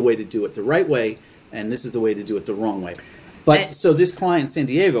this is the way to do it the right way. And this is the way to do it the wrong way. But so this client in San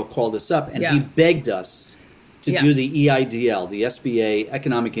Diego called us up and he begged us to do the EIDL, the SBA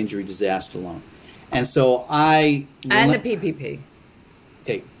Economic Injury Disaster Loan. And so and the PPP.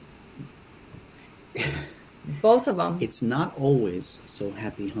 Okay. Both of them. It's not always so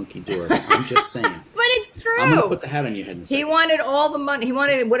happy hunky-dory. I'm just saying. But it's true. I'm going to put the hat on your head in a second. He wanted all the money. He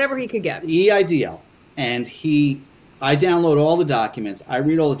wanted whatever he could get. EIDL. And I download all the documents, I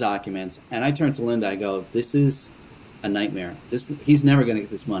read all the documents, and I turn to Linda, I go, this is a nightmare. He's never going to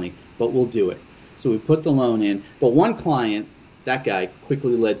get this money, but we'll do it. So we put the loan in. But one client, that guy,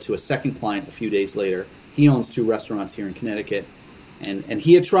 quickly led to a second client a few days later. He owns 2 restaurants here in Connecticut, and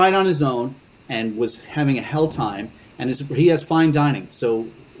he had tried on his own and was having a hell time, and he has fine dining. So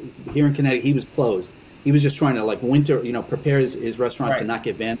here in Connecticut, he was closed. He was just trying to, prepare his restaurant to not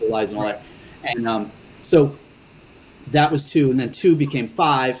get vandalized and all that. And so that was 2, and then 2 became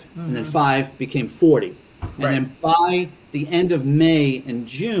 5, and then 5 became 40. And then by the end of May and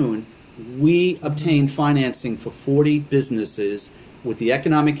June, we obtained financing for 40 businesses with the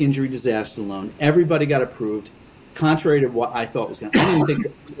Economic Injury Disaster Loan. Everybody got approved. contrary to what I thought was going to. I didn't think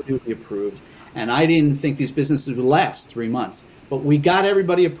that it would be approved, and I didn't think these businesses would last 3 months. But we got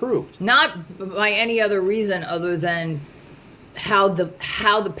everybody approved. Not by any other reason other than how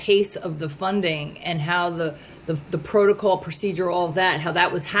the pace of the funding and how the protocol procedure, all of that, how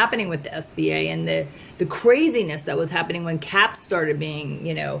that was happening with the SBA and the craziness that was happening when caps started being,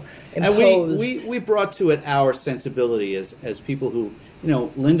 imposed. And we brought to it our sensibility as people who,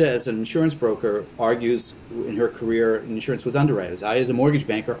 Linda as an insurance broker argues in her career in insurance with underwriters. I as a mortgage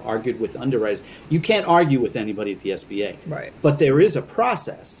banker argued with underwriters. You can't argue with anybody at the SBA. Right. But there is a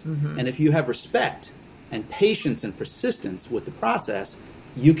process. And if you have respect and patience and persistence with the process,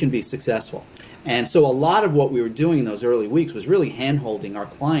 you can be successful. And so a lot of what we were doing in those early weeks was really hand-holding our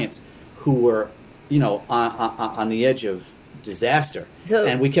clients who were, on the edge of disaster.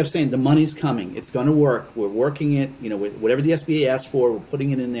 And we kept saying, the money's coming. It's going to work. We're working it. Whatever the SBA asked for, we're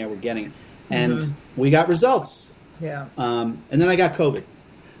putting it in there. We're getting it. And we got results. Yeah. And then I got COVID.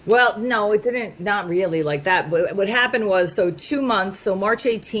 Well, no, it didn't. Not really like that. What happened was, 2 months. So March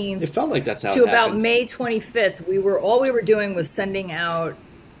 18th. It felt like that's how to it about happened. May 25th. All we were doing was sending out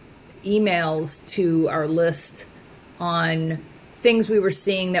emails to our list on things we were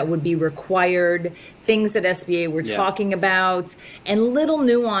seeing that would be required, things that SBA were talking about, and little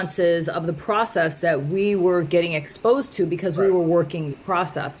nuances of the process that we were getting exposed to because we were working the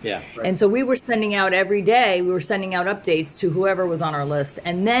process. Yeah, right. And so we were sending out every day, we were sending out updates to whoever was on our list.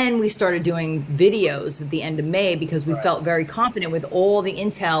 And then we started doing videos at the end of May because we felt very confident with all the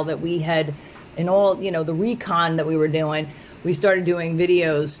intel that we had and all, the recon that we were doing. We started doing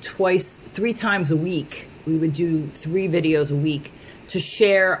videos 3 times a week. We would do 3 videos a week to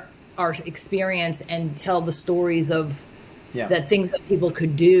share our experience and tell the stories of that things that people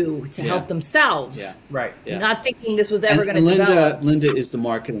could do to help themselves. Yeah. Right. Yeah. Not thinking this was ever going to Linda, develop. Linda is the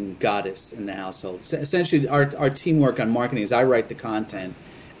marketing goddess in the household. Essentially, our teamwork on marketing is I write the content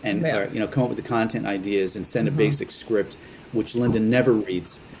and come up with the content ideas and send a basic script, which Linda never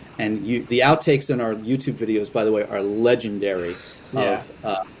reads. And the outtakes in our YouTube videos, by the way, are legendary. Yeah.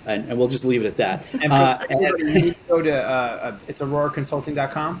 And we'll just leave it at that. And go to it's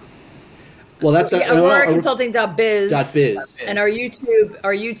auroraconsulting.com. Well, that's AuroraConsulting.biz. .biz. And our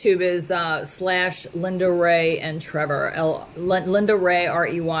YouTube is / Linda Ray and Trevor. Linda Ray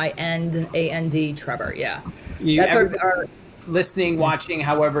REY and Trevor. Yeah. That's our listening, watching.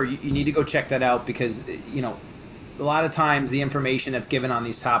 However, you need to go check that out because a lot of times the information that's given on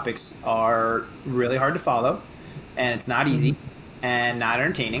these topics are really hard to follow, and it's not easy and not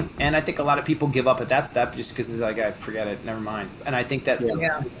entertaining. And I think a lot of people give up at that step just because they're like, I forget it, never mind. And I think that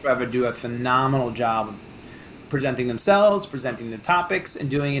Trevor do a phenomenal job of presenting themselves, presenting the topics, and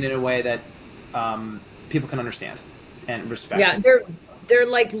doing it in a way that people can understand and respect. Yeah, they're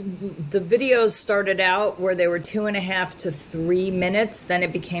like, the videos started out where they were 2.5 to 3 minutes. Then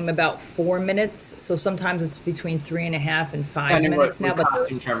it became about 4 minutes. So sometimes it's between 3.5 and 5 minutes now. What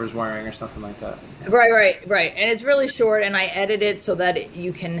costume Trevor's wearing or something like that. Right. And it's really short, and I edit it so that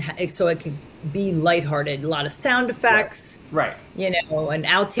it can be lighthearted. A lot of sound effects. Right. And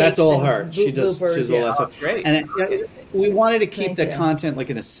outtakes. That's all her. She does all that stuff. Great. And we wanted to keep the content like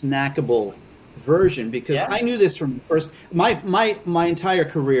in a snackable version because I knew this from first. My entire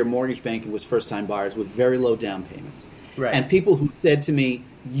career, mortgage banking, was first-time buyers with very low down payments, and people who said to me,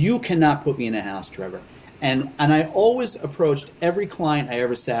 "You cannot put me in a house, Trevor," and I always approached every client I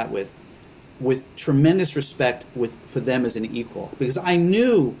ever sat with tremendous respect for them as an equal because I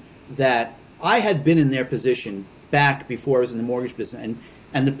knew that I had been in their position back before I was in the mortgage business,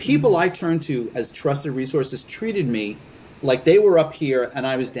 and the people I turned to as trusted resources treated me like they were up here and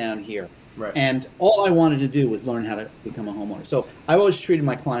I was down here. Right. And all I wanted to do was learn how to become a homeowner. So I always treated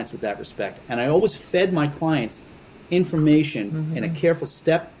my clients with that respect. And I always fed my clients information in a careful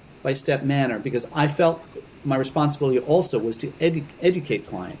step-by-step manner because I felt my responsibility also was to educate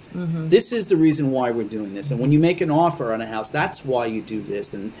clients. This is the reason why we're doing this. And when you make an offer on a house, that's why you do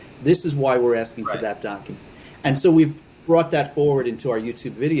this. And this is why we're asking for that document. And so we've brought that forward into our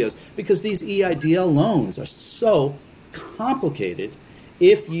YouTube videos because these EIDL loans are so complicated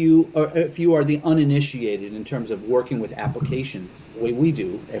if you are the uninitiated in terms of working with applications the way we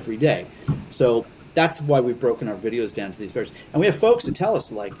do every day. So that's why we've broken our videos down to these versions. And we have folks that tell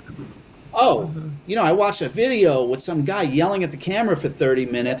us like, I watched a video with some guy yelling at the camera for 30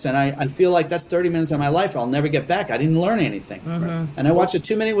 minutes and I feel like that's 30 minutes of my life I'll never get back. I didn't learn anything. And I watched a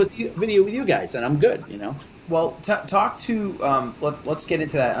 2-minute video with you guys and I'm good, Well, talk to, let's get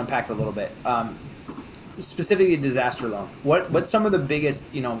into that, unpack it a little bit. Specifically a disaster loan. What's some of the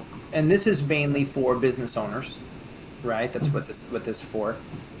biggest, and this is mainly for business owners, right? That's what this for.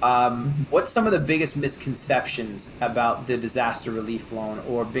 What's some of the biggest misconceptions about the disaster relief loan,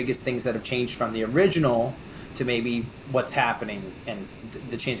 or biggest things that have changed from the original to maybe what's happening and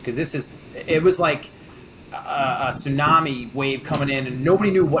the change? Because it was like a tsunami wave coming in, and nobody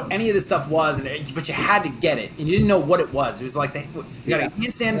knew what any of this stuff was, but you had to get it, and you didn't know what it was. It was like you got hand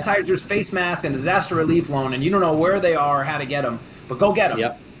sanitizers, face masks, and disaster relief loan, and you don't know where they are or how to get them, but go get them.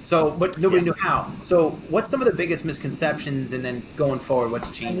 Yep. So, but nobody knew how. So, what's some of the biggest misconceptions, and then going forward,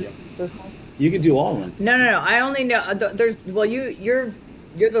 what's changing? You can do all of them. No. I only know you're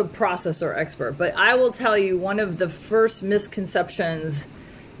the processor expert, but I will tell you one of the first misconceptions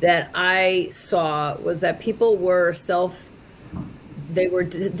that I saw was that people were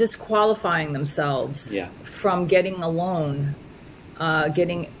disqualifying themselves from getting a loan,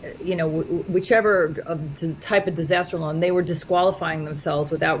 whichever type of disaster loan. They were disqualifying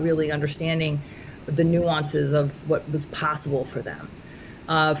themselves without really understanding the nuances of what was possible for them.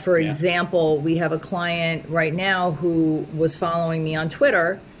 For example, we have a client right now who was following me on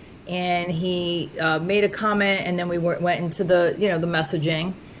Twitter, and he made a comment, and then we went into the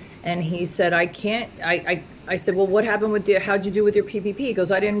messaging. And he said, I said, well, what happened how'd you do with your PPP? He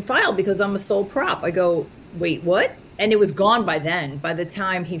goes, I didn't file because I'm a sole prop. I go, wait, what? And it was gone by then. By the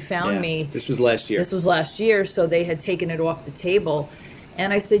time he found me. This was last year. So they had taken it off the table.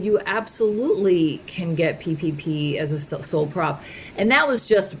 And I said, you absolutely can get PPP as a sole prop. And that was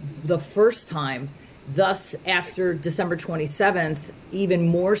just the first time. Thus, after December 27th, even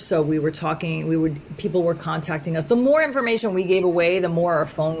more so, people were contacting us. The more information we gave away, the more our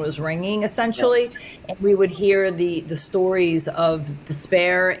phone was ringing, essentially. And we would hear the stories of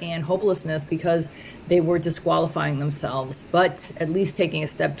despair and hopelessness because they were disqualifying themselves, but at least taking a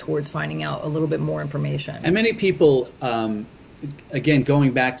step towards finding out a little bit more information. And many people, again,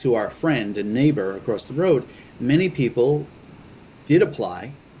 going back to our friend and neighbor across the road, many people did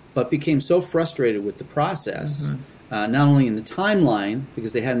apply, but became so frustrated with the process, not only in the timeline,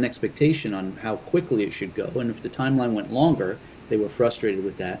 because they had an expectation on how quickly it should go, and if the timeline went longer, they were frustrated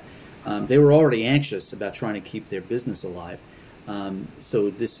with that. They were already anxious about trying to keep their business alive. So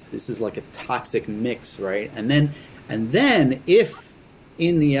this is like a toxic mix, right? And then if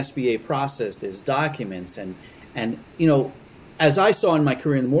in the SBA process there's documents and as I saw in my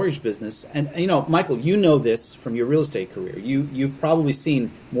career in the mortgage business, and Michael, you know this from your real estate career. You've probably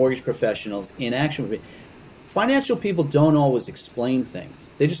seen mortgage professionals in action with me. Financial people don't always explain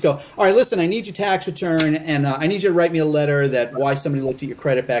things. They just go, all right, listen, I need your tax return, and I need you to write me a letter that why somebody looked at your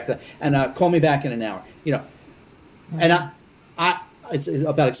credit back then, and call me back in an hour. And it's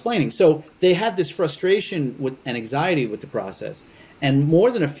about explaining. So they had this frustration and anxiety with the process. And more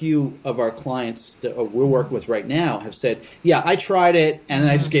than a few of our clients that we're working with right now have said, yeah, I tried it and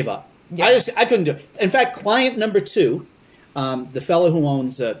I just gave up. Yeah. I couldn't do it. In fact, client number 2, the fellow who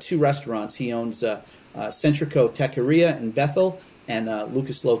owns 2 restaurants, he owns Centrico Taqueria in Bethel and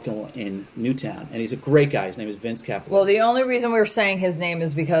Lucas Local in Newtown. And he's a great guy. His name is Vince Capello. Well, the only reason we were saying his name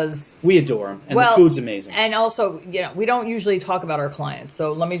is because we adore him, and the food's amazing. And also, we don't usually talk about our clients.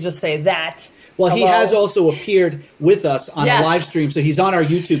 So let me just say that. Well, he has also appeared with us on a live stream, so he's on our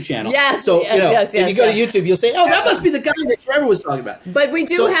YouTube channel. Yes. So if you go to YouTube, you'll say, "Oh, that must be the guy that Trevor was talking about." But we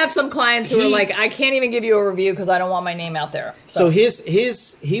do have some clients who are like, "I can't even give you a review because I don't want my name out there." So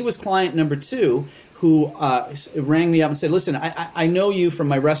he was client number 2, who rang me up and said, "Listen, I know you from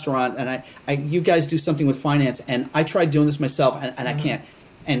my restaurant, and you guys do something with finance, and I tried doing this myself, and I can't.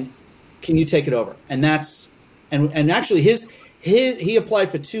 And can you take it over?" And actually he applied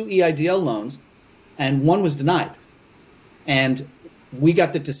for 2 EIDL loans, and 1 was denied, and we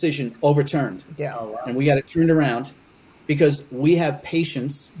got the decision overturned. Yeah. Oh, wow. And we got it turned around because we have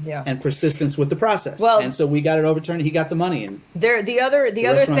patience and persistence with the process. Well, and so we got it overturned. He got the money, and the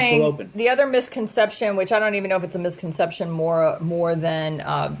other misconception, which I don't even know if it's a misconception more than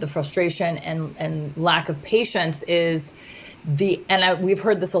the frustration and lack of patience, is we've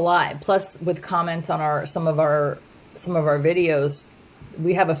heard this a lot. Plus, with comments on some of our videos,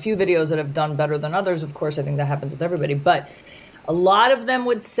 we have a few videos that have done better than others. Of course, I think that happens with everybody, but a lot of them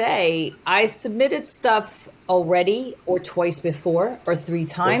would say, I submitted stuff already, or twice before, or 3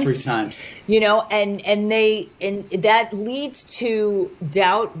 times. Or 3 times. And that leads to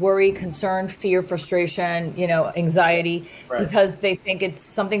doubt, worry, concern, fear, frustration, anxiety, because they think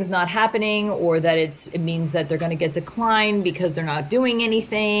something's not happening, or that it means that they're going to get declined because they're not doing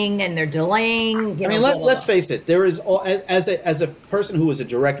anything and they're delaying. Let's face it. There is, as a person who was a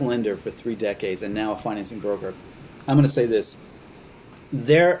direct lender for 3 decades and now a financing broker, I'm going to say this.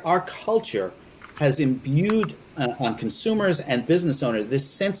 Our culture has imbued on consumers and business owners this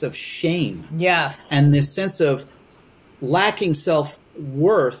sense of shame. Yes. And this sense of, lacking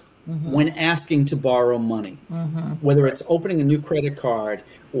self-worth when asking to borrow money, whether it's opening a new credit card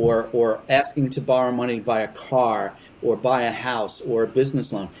or asking to borrow money to buy a car or buy a house or a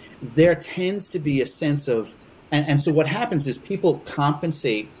business loan. There tends to be a sense of, and so what happens is people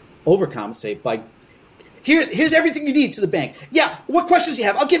overcompensate by, here's everything you need to the bank. Yeah, what questions you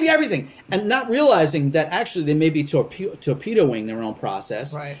have? I'll give you everything. And not realizing that actually they may be torpedoing their own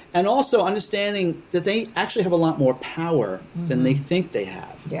process. Right. And also understanding that they actually have a lot more power than they think they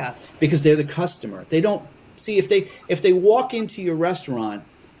have. Yes. Because they're the customer. They don't see, if they walk into your restaurant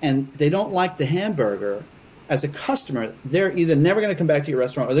and they don't like the hamburger, as a customer, they're either never going to come back to your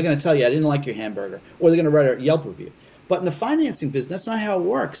restaurant, or they're going to tell you, I didn't like your hamburger, or they're going to write a Yelp review. But in the financing business, that's not how it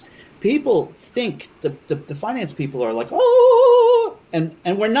works. People think the finance people are like, oh, and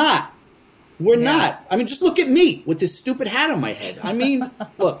we're not. We're not. I mean, just look at me with this stupid hat on my head. I mean,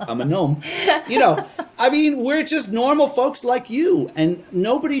 look, I'm a gnome. I mean, we're just normal folks like you, and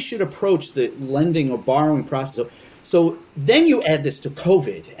nobody should approach the lending or borrowing process. So then you add this to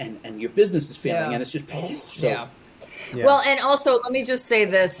COVID, and your business is failing, and it's just so. Yeah. Well, and also let me just say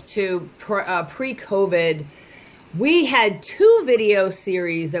this too. Pre-COVID, we had 2 video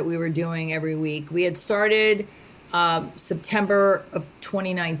series that we were doing every week. We had started September of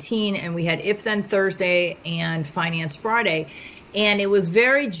 2019, and we had If Then Thursday and Finance Friday. And it was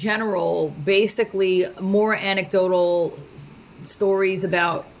very general, basically more anecdotal stories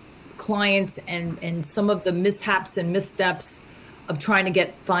about clients and some of the mishaps and missteps of trying to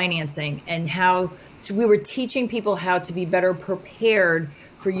get financing, and how we were teaching people how to be better prepared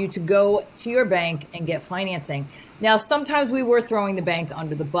for you to go to your bank and get financing. Now, sometimes we were throwing the bank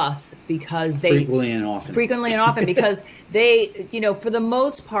under the bus because frequently and often because they, for the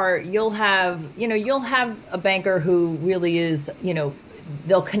most part, you'll have a banker who really is,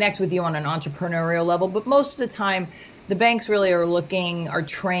 they'll connect with you on an entrepreneurial level, but most of the time, the banks really are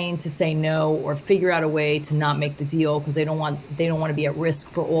trained to say no or figure out a way to not make the deal because they don't want to be at risk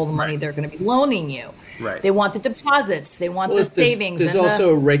for all the money they're going to be loaning you. Right. They want the deposits. They want the savings. There's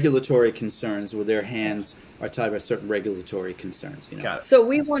also regulatory concerns where their hands are tied by certain regulatory concerns. Got it. So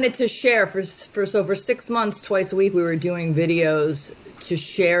we wanted to share for 6 months, twice a week, we were doing videos to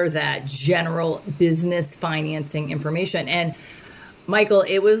share that general business financing information. And Michael,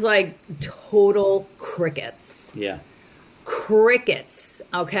 it was like total crickets. Yeah. Crickets.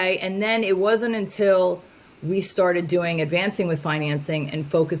 Okay. And then it wasn't until we started doing Advancing with Financing and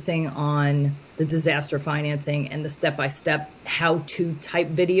focusing on the disaster financing and the step-by-step how-to type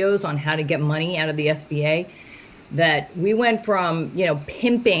videos on how to get money out of the SBA that we went from,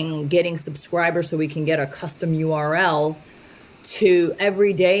 pimping getting subscribers so we can get a custom URL to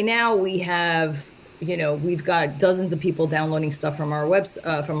every day now we have, we've got dozens of people downloading stuff from our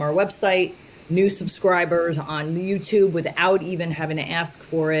website, new subscribers on YouTube without even having to ask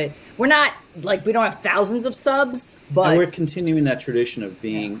for it. We're not we don't have thousands of subs, but and we're continuing that tradition of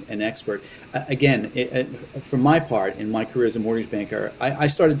being an expert. Again, for my part, in my career as a mortgage banker, I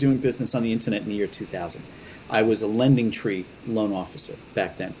started doing business on the internet in the year 2000. I was a LendingTree loan officer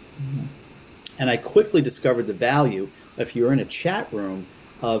back then. Mm-hmm. And I quickly discovered the value, if you're in a chat room,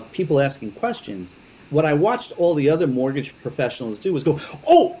 of people asking questions. What I watched all the other mortgage professionals do was go,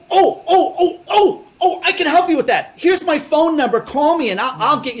 oh, I can help you with that. Here's my phone number. Call me and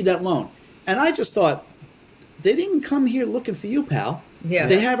I'll get you that loan. And I just thought, they didn't come here looking for you, pal. Yeah.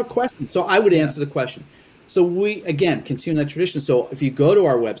 They have a question. So I would answer the question. So we, again, continue that tradition. So if you go to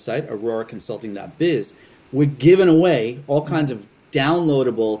our website, auroraconsulting.biz, we're giving away all kinds of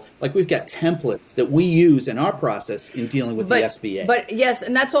downloadable, we've got templates that we use in our process in dealing with the SBA. But yes,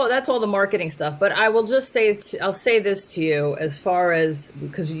 and that's all the marketing stuff. But I will just say, I'll say this to you as far as,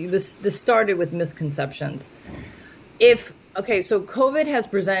 because this started with misconceptions. So COVID has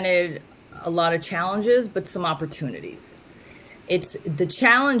presented a lot of challenges, but some opportunities. The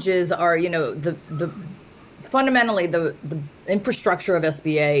challenges are, fundamentally the infrastructure of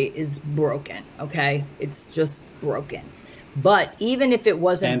SBA is broken. Okay. It's just broken. But even if it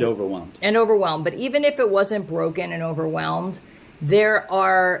wasn't... And overwhelmed. But even if it wasn't broken and overwhelmed, there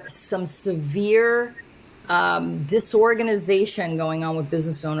are some severe disorganization going on with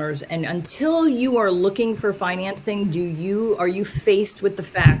business owners. And until you are looking for financing, are you faced with the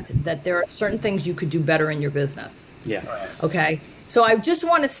fact that there are certain things you could do better in your business? Yeah. Okay. So I just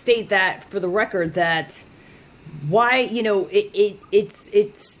want to state that for the record that why,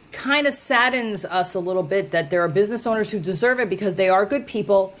 it's kind of saddens us a little bit that there are business owners who deserve it because they are good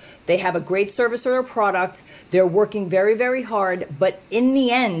people. They have a great service or a product. They're working very, very hard. But in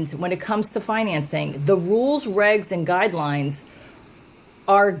the end, when it comes to financing, the rules, regs, and guidelines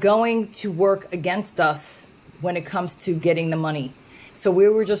are going to work against us when it comes to getting the money. So we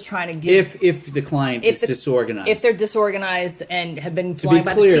were just trying to give... If the client is disorganized. If they're disorganized and have been to flying be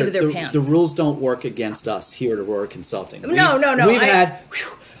by clear, the seat of their pants. the rules don't work against us here at Aurora Consulting. No. We've had...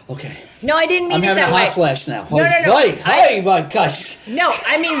 Okay. No, I didn't mean I'm it that having way. a hot flash now. No. Hi, my gosh. No,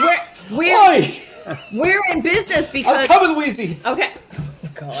 I mean, we're in business because... I'm coming, Wheezy. Okay. Oh,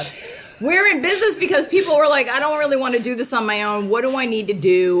 God. We're in business because people were like, I don't really want to do this on my own. What do I need to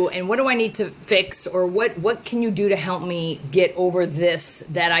do? And what do I need to fix? Or what can you do to help me get over this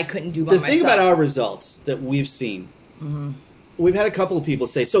that I couldn't do by myself? The thing about our results that we've seen, we've had a couple of people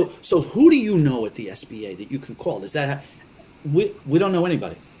say, so who do you know at the SBA that you can call? Is that we don't know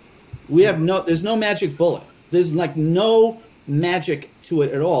anybody. We have there's no magic bullet. There's like no magic to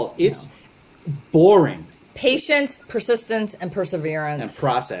it at all. It's boring. Patience, persistence, and perseverance. And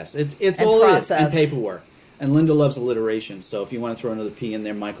process. It's all it is. And paperwork. And Linda loves alliteration. So if you want to throw another P in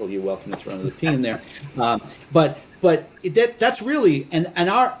there, Michael, you're welcome to throw another P in there. But that's really, and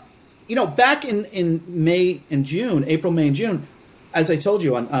our, back in May and June, April, May, and June, as I told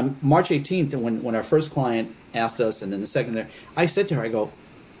you, on March 18th, when our first client asked us, and then the second there, I said to her, I go,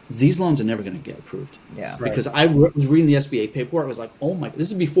 these loans are never going to get approved. Yeah. Because I was reading the SBA paperwork. I was like, oh my,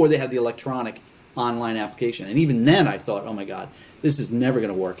 this is before they had the electronic online application. And even then I thought, oh my God, this is never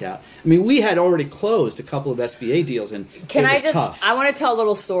going to work out. I mean, we had already closed a couple of SBA deals and it was tough. I want to tell a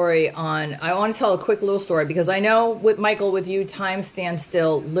little story I want to tell a quick little story because I know with Michael, with you, time stands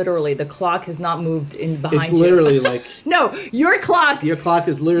still. Literally, the clock has not moved behind you. It's literally like... No, your clock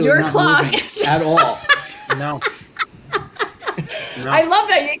is literally not moving at all. No. I love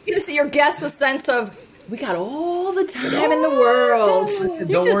that. It gives your guests a sense of, we got all the time in the world.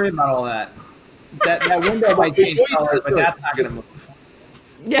 Don't worry about all that. That window might change color, but that's not going to move.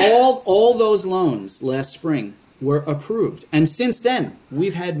 Yeah. All those loans last spring were approved. And since then,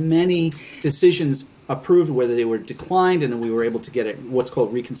 we've had many decisions approved, whether they were declined, and then we were able to get it, what's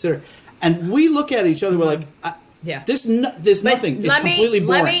called reconsidered. And we look at each other, we're like, there's nothing. It's completely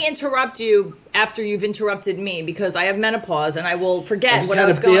boring. Let me interrupt you after you've interrupted me because I have menopause and I will forget what I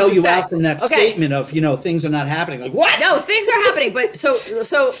was going to say. I just had to bail you out from that statement of, things are not happening. Like, what? No, things are happening. But so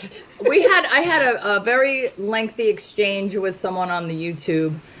I had a very lengthy exchange with someone on the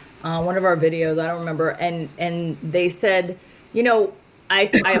YouTube, one of our videos, I don't remember, and they said, I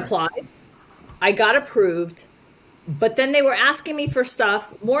applied, I got approved, but then they were asking me for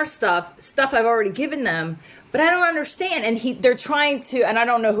more stuff I've already given them, but I don't understand. And they're trying to, and I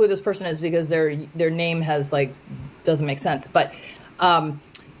don't know who this person is because their name has doesn't make sense. But, and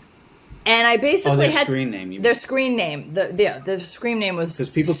I basically their had screen name. Their screen name. The screen name was because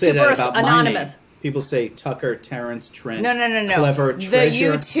people say that about anonymous. My name. People say Tucker, Terrence, Trent. No. Clever,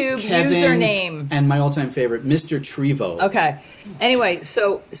 Treasure, the YouTube Kevin, username, and my all-time favorite, Mr. Trevo. Okay. Anyway,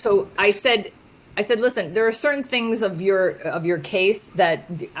 so I said, listen, there are certain things of your case that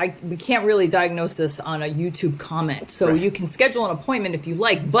we can't really diagnose this on a YouTube comment. So you can schedule an appointment if you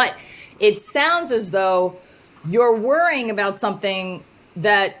like, but it sounds as though you're worrying about something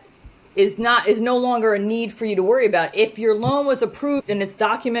that is no longer a need for you to worry about. If your loan was approved and it's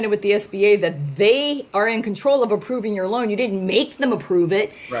documented with the SBA that they are in control of approving your loan, you didn't make them approve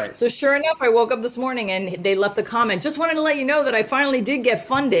it. Right. So sure enough, I woke up this morning and they left a comment. Just wanted to let you know that I finally did get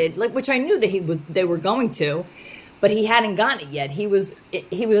funded, which I knew that they were going to, but he hadn't gotten it yet. He was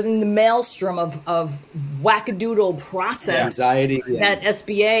in the maelstrom of wackadoodle process anxiety that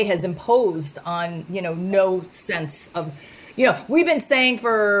SBA has imposed on no sense of. We've been saying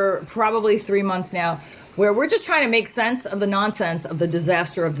for probably 3 months now where we're just trying to make sense of the nonsense of the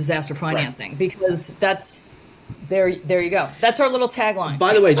disaster of disaster financing because that's there you go. That's our little tagline.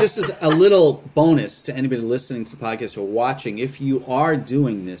 By the way, just as a little bonus to anybody listening to the podcast or watching, if you are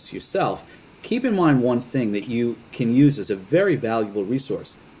doing this yourself, keep in mind one thing that you can use as a very valuable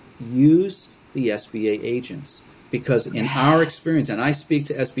resource. Use the SBA agents because in our experience, and I speak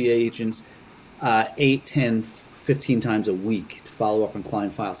to SBA agents 8, 10, 15 times a week to follow up on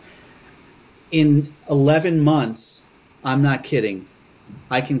client files. In 11 months, I'm not kidding,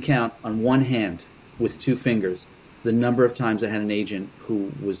 I can count on one hand with 2 fingers the number of times I had an agent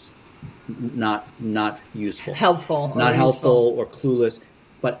who was not useful. Not helpful or clueless.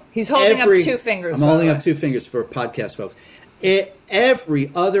 But he's holding up 2 fingers. I'm holding up 2 fingers for podcast folks.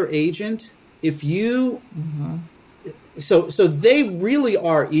 Every other agent, if you... So they really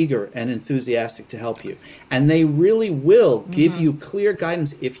are eager and enthusiastic to help you. And they really will give you clear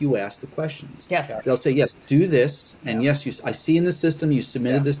guidance if you ask the questions. Yes. They'll say, yes, do this. And yes, I see in the system you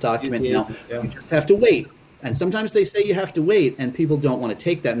submitted this document. You just have to wait. And sometimes they say you have to wait, and people don't want to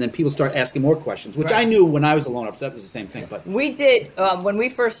take that, and then people start asking more questions, which I knew when I was a loan officer, that was the same thing. But we did, when we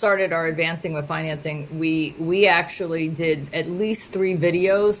first started our Advancing with Financing, we actually did at least 3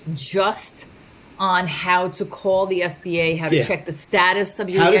 videos just on how to call the SBA, how to check the status of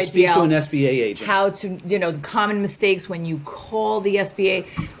your how EIDL, to speak to an SBA agent, how to, the common mistakes when you call the SBA,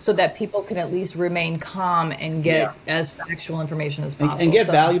 so that people can at least remain calm and get as factual information as possible. and get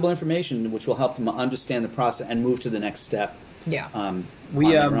valuable information, which will help them understand the process and move to the next step. Yeah.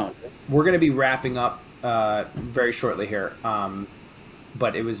 We're going to be wrapping up very shortly here.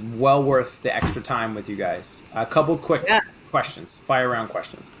 But it was well worth the extra time with you guys. A couple quick questions, fire round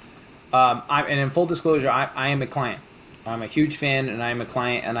questions. And in full disclosure, I am a client. I'm a huge fan, and I am a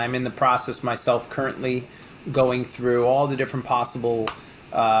client, and I'm in the process myself currently going through all the different possible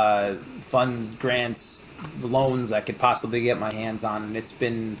funds, grants, loans I could possibly get my hands on. And it's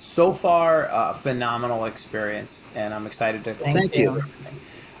been so far a phenomenal experience, and I'm excited to Thank you.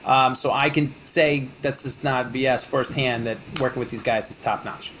 So I can say that's just not BS firsthand that working with these guys is top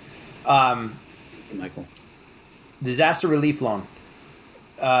notch. Michael. Disaster relief loan.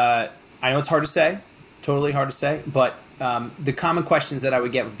 I know it's hard to say, totally hard to say, but the common questions that I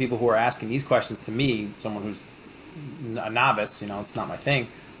would get from people who are asking these questions to me, someone who's a novice, it's not my thing.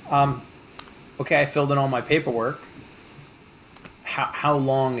 Okay, I filled in all my paperwork. How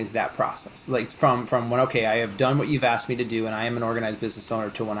long is that process? Like from when, okay, I have done what you've asked me to do and I am an organized business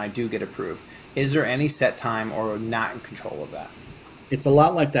owner to when I do get approved. Is there any set time or not in control of that? It's a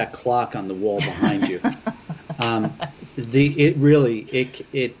lot like that clock on the wall behind you.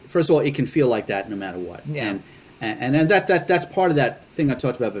 First of all, it can feel like that no matter what. Yeah. And that's part of that thing I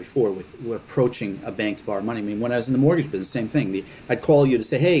talked about before with approaching a bank to borrow money. I mean, when I was in the mortgage business, same thing. I'd call you to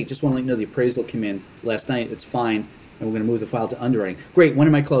say, hey, just want to let you know the appraisal came in last night. It's fine, and we're going to move the file to underwriting. Great. When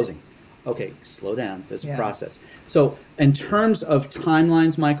am I closing? Okay, slow down. There's a process. So in terms of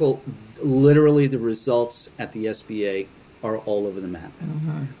timelines, Michael, literally the results at the SBA are all over the map.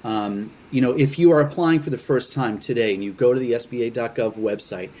 Mm-hmm. If you are applying for the first time today and you go to the SBA.gov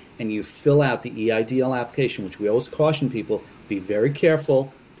website and you fill out the EIDL application, which we always caution people, be very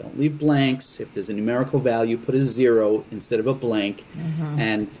careful. Don't leave blanks. If there's a numerical value, put a 0 instead of a blank,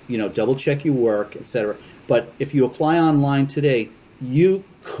 and double check your work, etc. But if you apply online today, you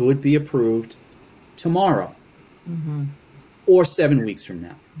could be approved tomorrow or 7 weeks from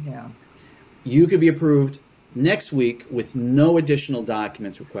now. Yeah. You could be approved next week with no additional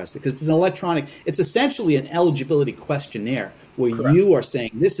documents requested, because it's essentially an eligibility questionnaire where you are saying,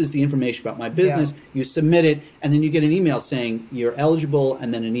 this is the information about my business, you submit it, and then you get an email saying you're eligible,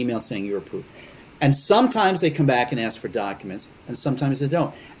 and then an email saying you're approved. And sometimes they come back and ask for documents, and sometimes they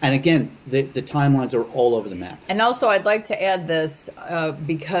don't. And again, the timelines are all over the map. And also, I'd like to add this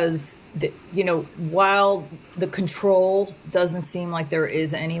because, while the control doesn't seem like there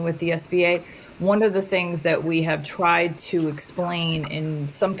is any with the SBA, one of the things that we have tried to explain in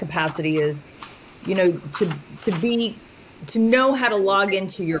some capacity is, to know how to log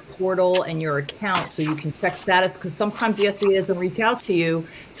into your portal and your account so you can check status, because sometimes the SBA doesn't reach out to you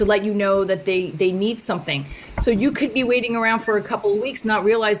to let you know that they need something. So you could be waiting around for a couple of weeks, not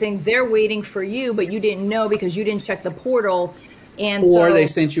realizing they're waiting for you, but you didn't know because you didn't check the portal. Or they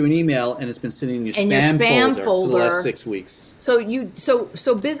sent you an email and it's been sitting in your spam folder for the last 6 weeks.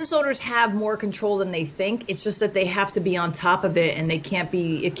 So business owners have more control than they think. It's just that they have to be on top of it, and it can't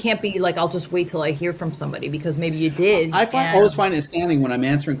be like, I'll just wait till I hear from somebody because maybe you did. I always find it astounding when I'm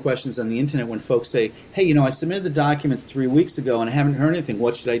answering questions on the internet when folks say, hey, I submitted the documents 3 weeks ago and I haven't heard anything.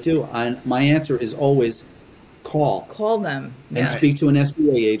 What should I do? And my answer is always call them and speak to an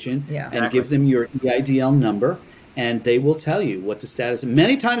SBA agent and give them your EIDL number. And they will tell you what the status is.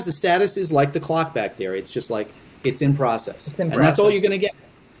 Many times the status is like the clock back there. It's just like it's in process. And that's all you're going to get.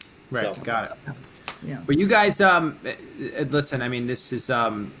 Right, so. Got it. Yeah. But you guys, listen, I mean, this is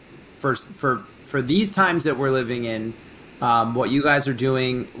for these times that we're living in, what you guys are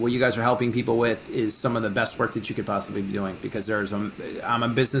doing, what you guys are helping people with is some of the best work that you could possibly be doing, because I'm a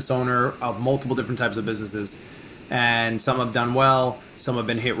business owner of multiple different types of businesses, and some have done well, some have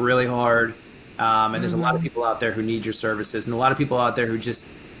been hit really hard. And there's a lot of people out there who need your services, and a lot of people out there who just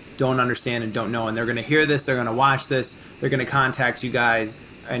don't understand and don't know. And they're going to hear this, they're going to watch this, they're going to contact you guys,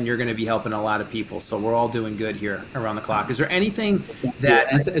 and you're going to be helping a lot of people. So we're all doing good here around the clock. Is there anything that...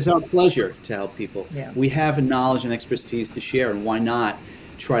 It's our pleasure to help people. Yeah. We have knowledge and expertise to share, and why not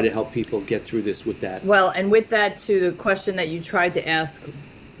try to help people get through this with that? Well, and with that, to the question that you tried to ask,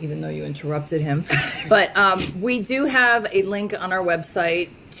 even though you interrupted him, but we do have a link on our website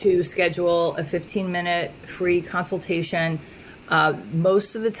to schedule a 15-minute free consultation.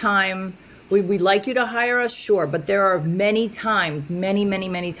 Most of the time, We'd like you to hire us, sure, but there are many times,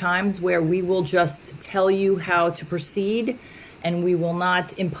 many times where we will just tell you how to proceed, and we will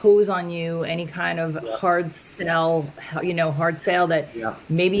not impose on you any kind of hard sell that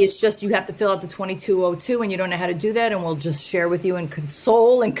maybe it's just you have to fill out the 2202 and you don't know how to do that, and we'll just share with you and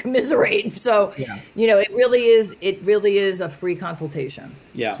console and commiserate. So, it really is a free consultation.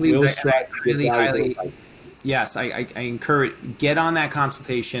 Yeah, please, we'll strive to really highly. Yes, I encourage, get on that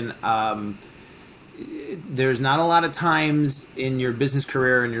consultation. There's not a lot of times in your business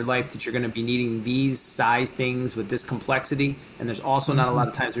career, in your life, that you're going to be needing these size things with this complexity. And there's also not a lot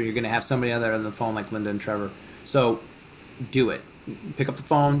of times where you're going to have somebody other on the phone like Linda and Trevor. So do it. Pick up the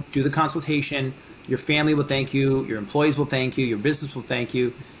phone, do the consultation. Your family will thank you. Your employees will thank you. Your business will thank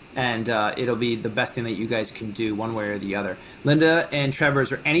you. And it'll be the best thing that you guys can do one way or the other. Linda and Trevor, is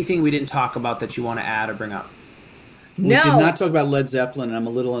there anything we didn't talk about that you want to add or bring up? We did not talk about Led Zeppelin, and I'm a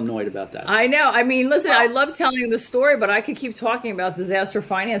little annoyed about that. I know. I mean, listen, I love telling you the story, but I could keep talking about disaster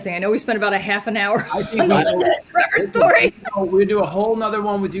financing. I know we spent about a half an hour on the Trevor story. We'll do a whole nother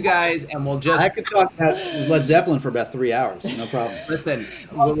one with you guys, and we'll just... I could talk about Led Zeppelin for about 3 hours. No problem. Listen,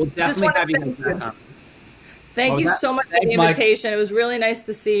 we'll definitely have you guys back on. Thank you so much for the invitation. Mike. It was really nice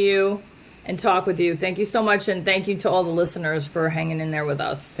to see you and talk with you. Thank you so much, and thank you to all the listeners for hanging in there with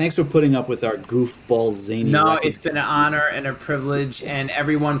us. Thanks for putting up with our goofball zany. No, it's been an honor and a privilege. And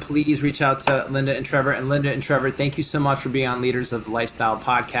everyone, please reach out to Linda and Trevor. And Linda and Trevor, thank you so much for being on Leaders of Lifestyle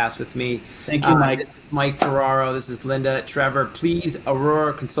podcast with me. Thank you, Mike. This is Mike Ferraro. This is Linda, Trevor. Please,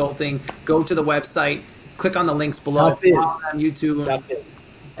 Aurora Consulting, go to the website, click on the links below, follow on YouTube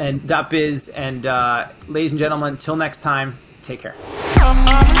and .biz. And ladies and gentlemen, until next time, take care.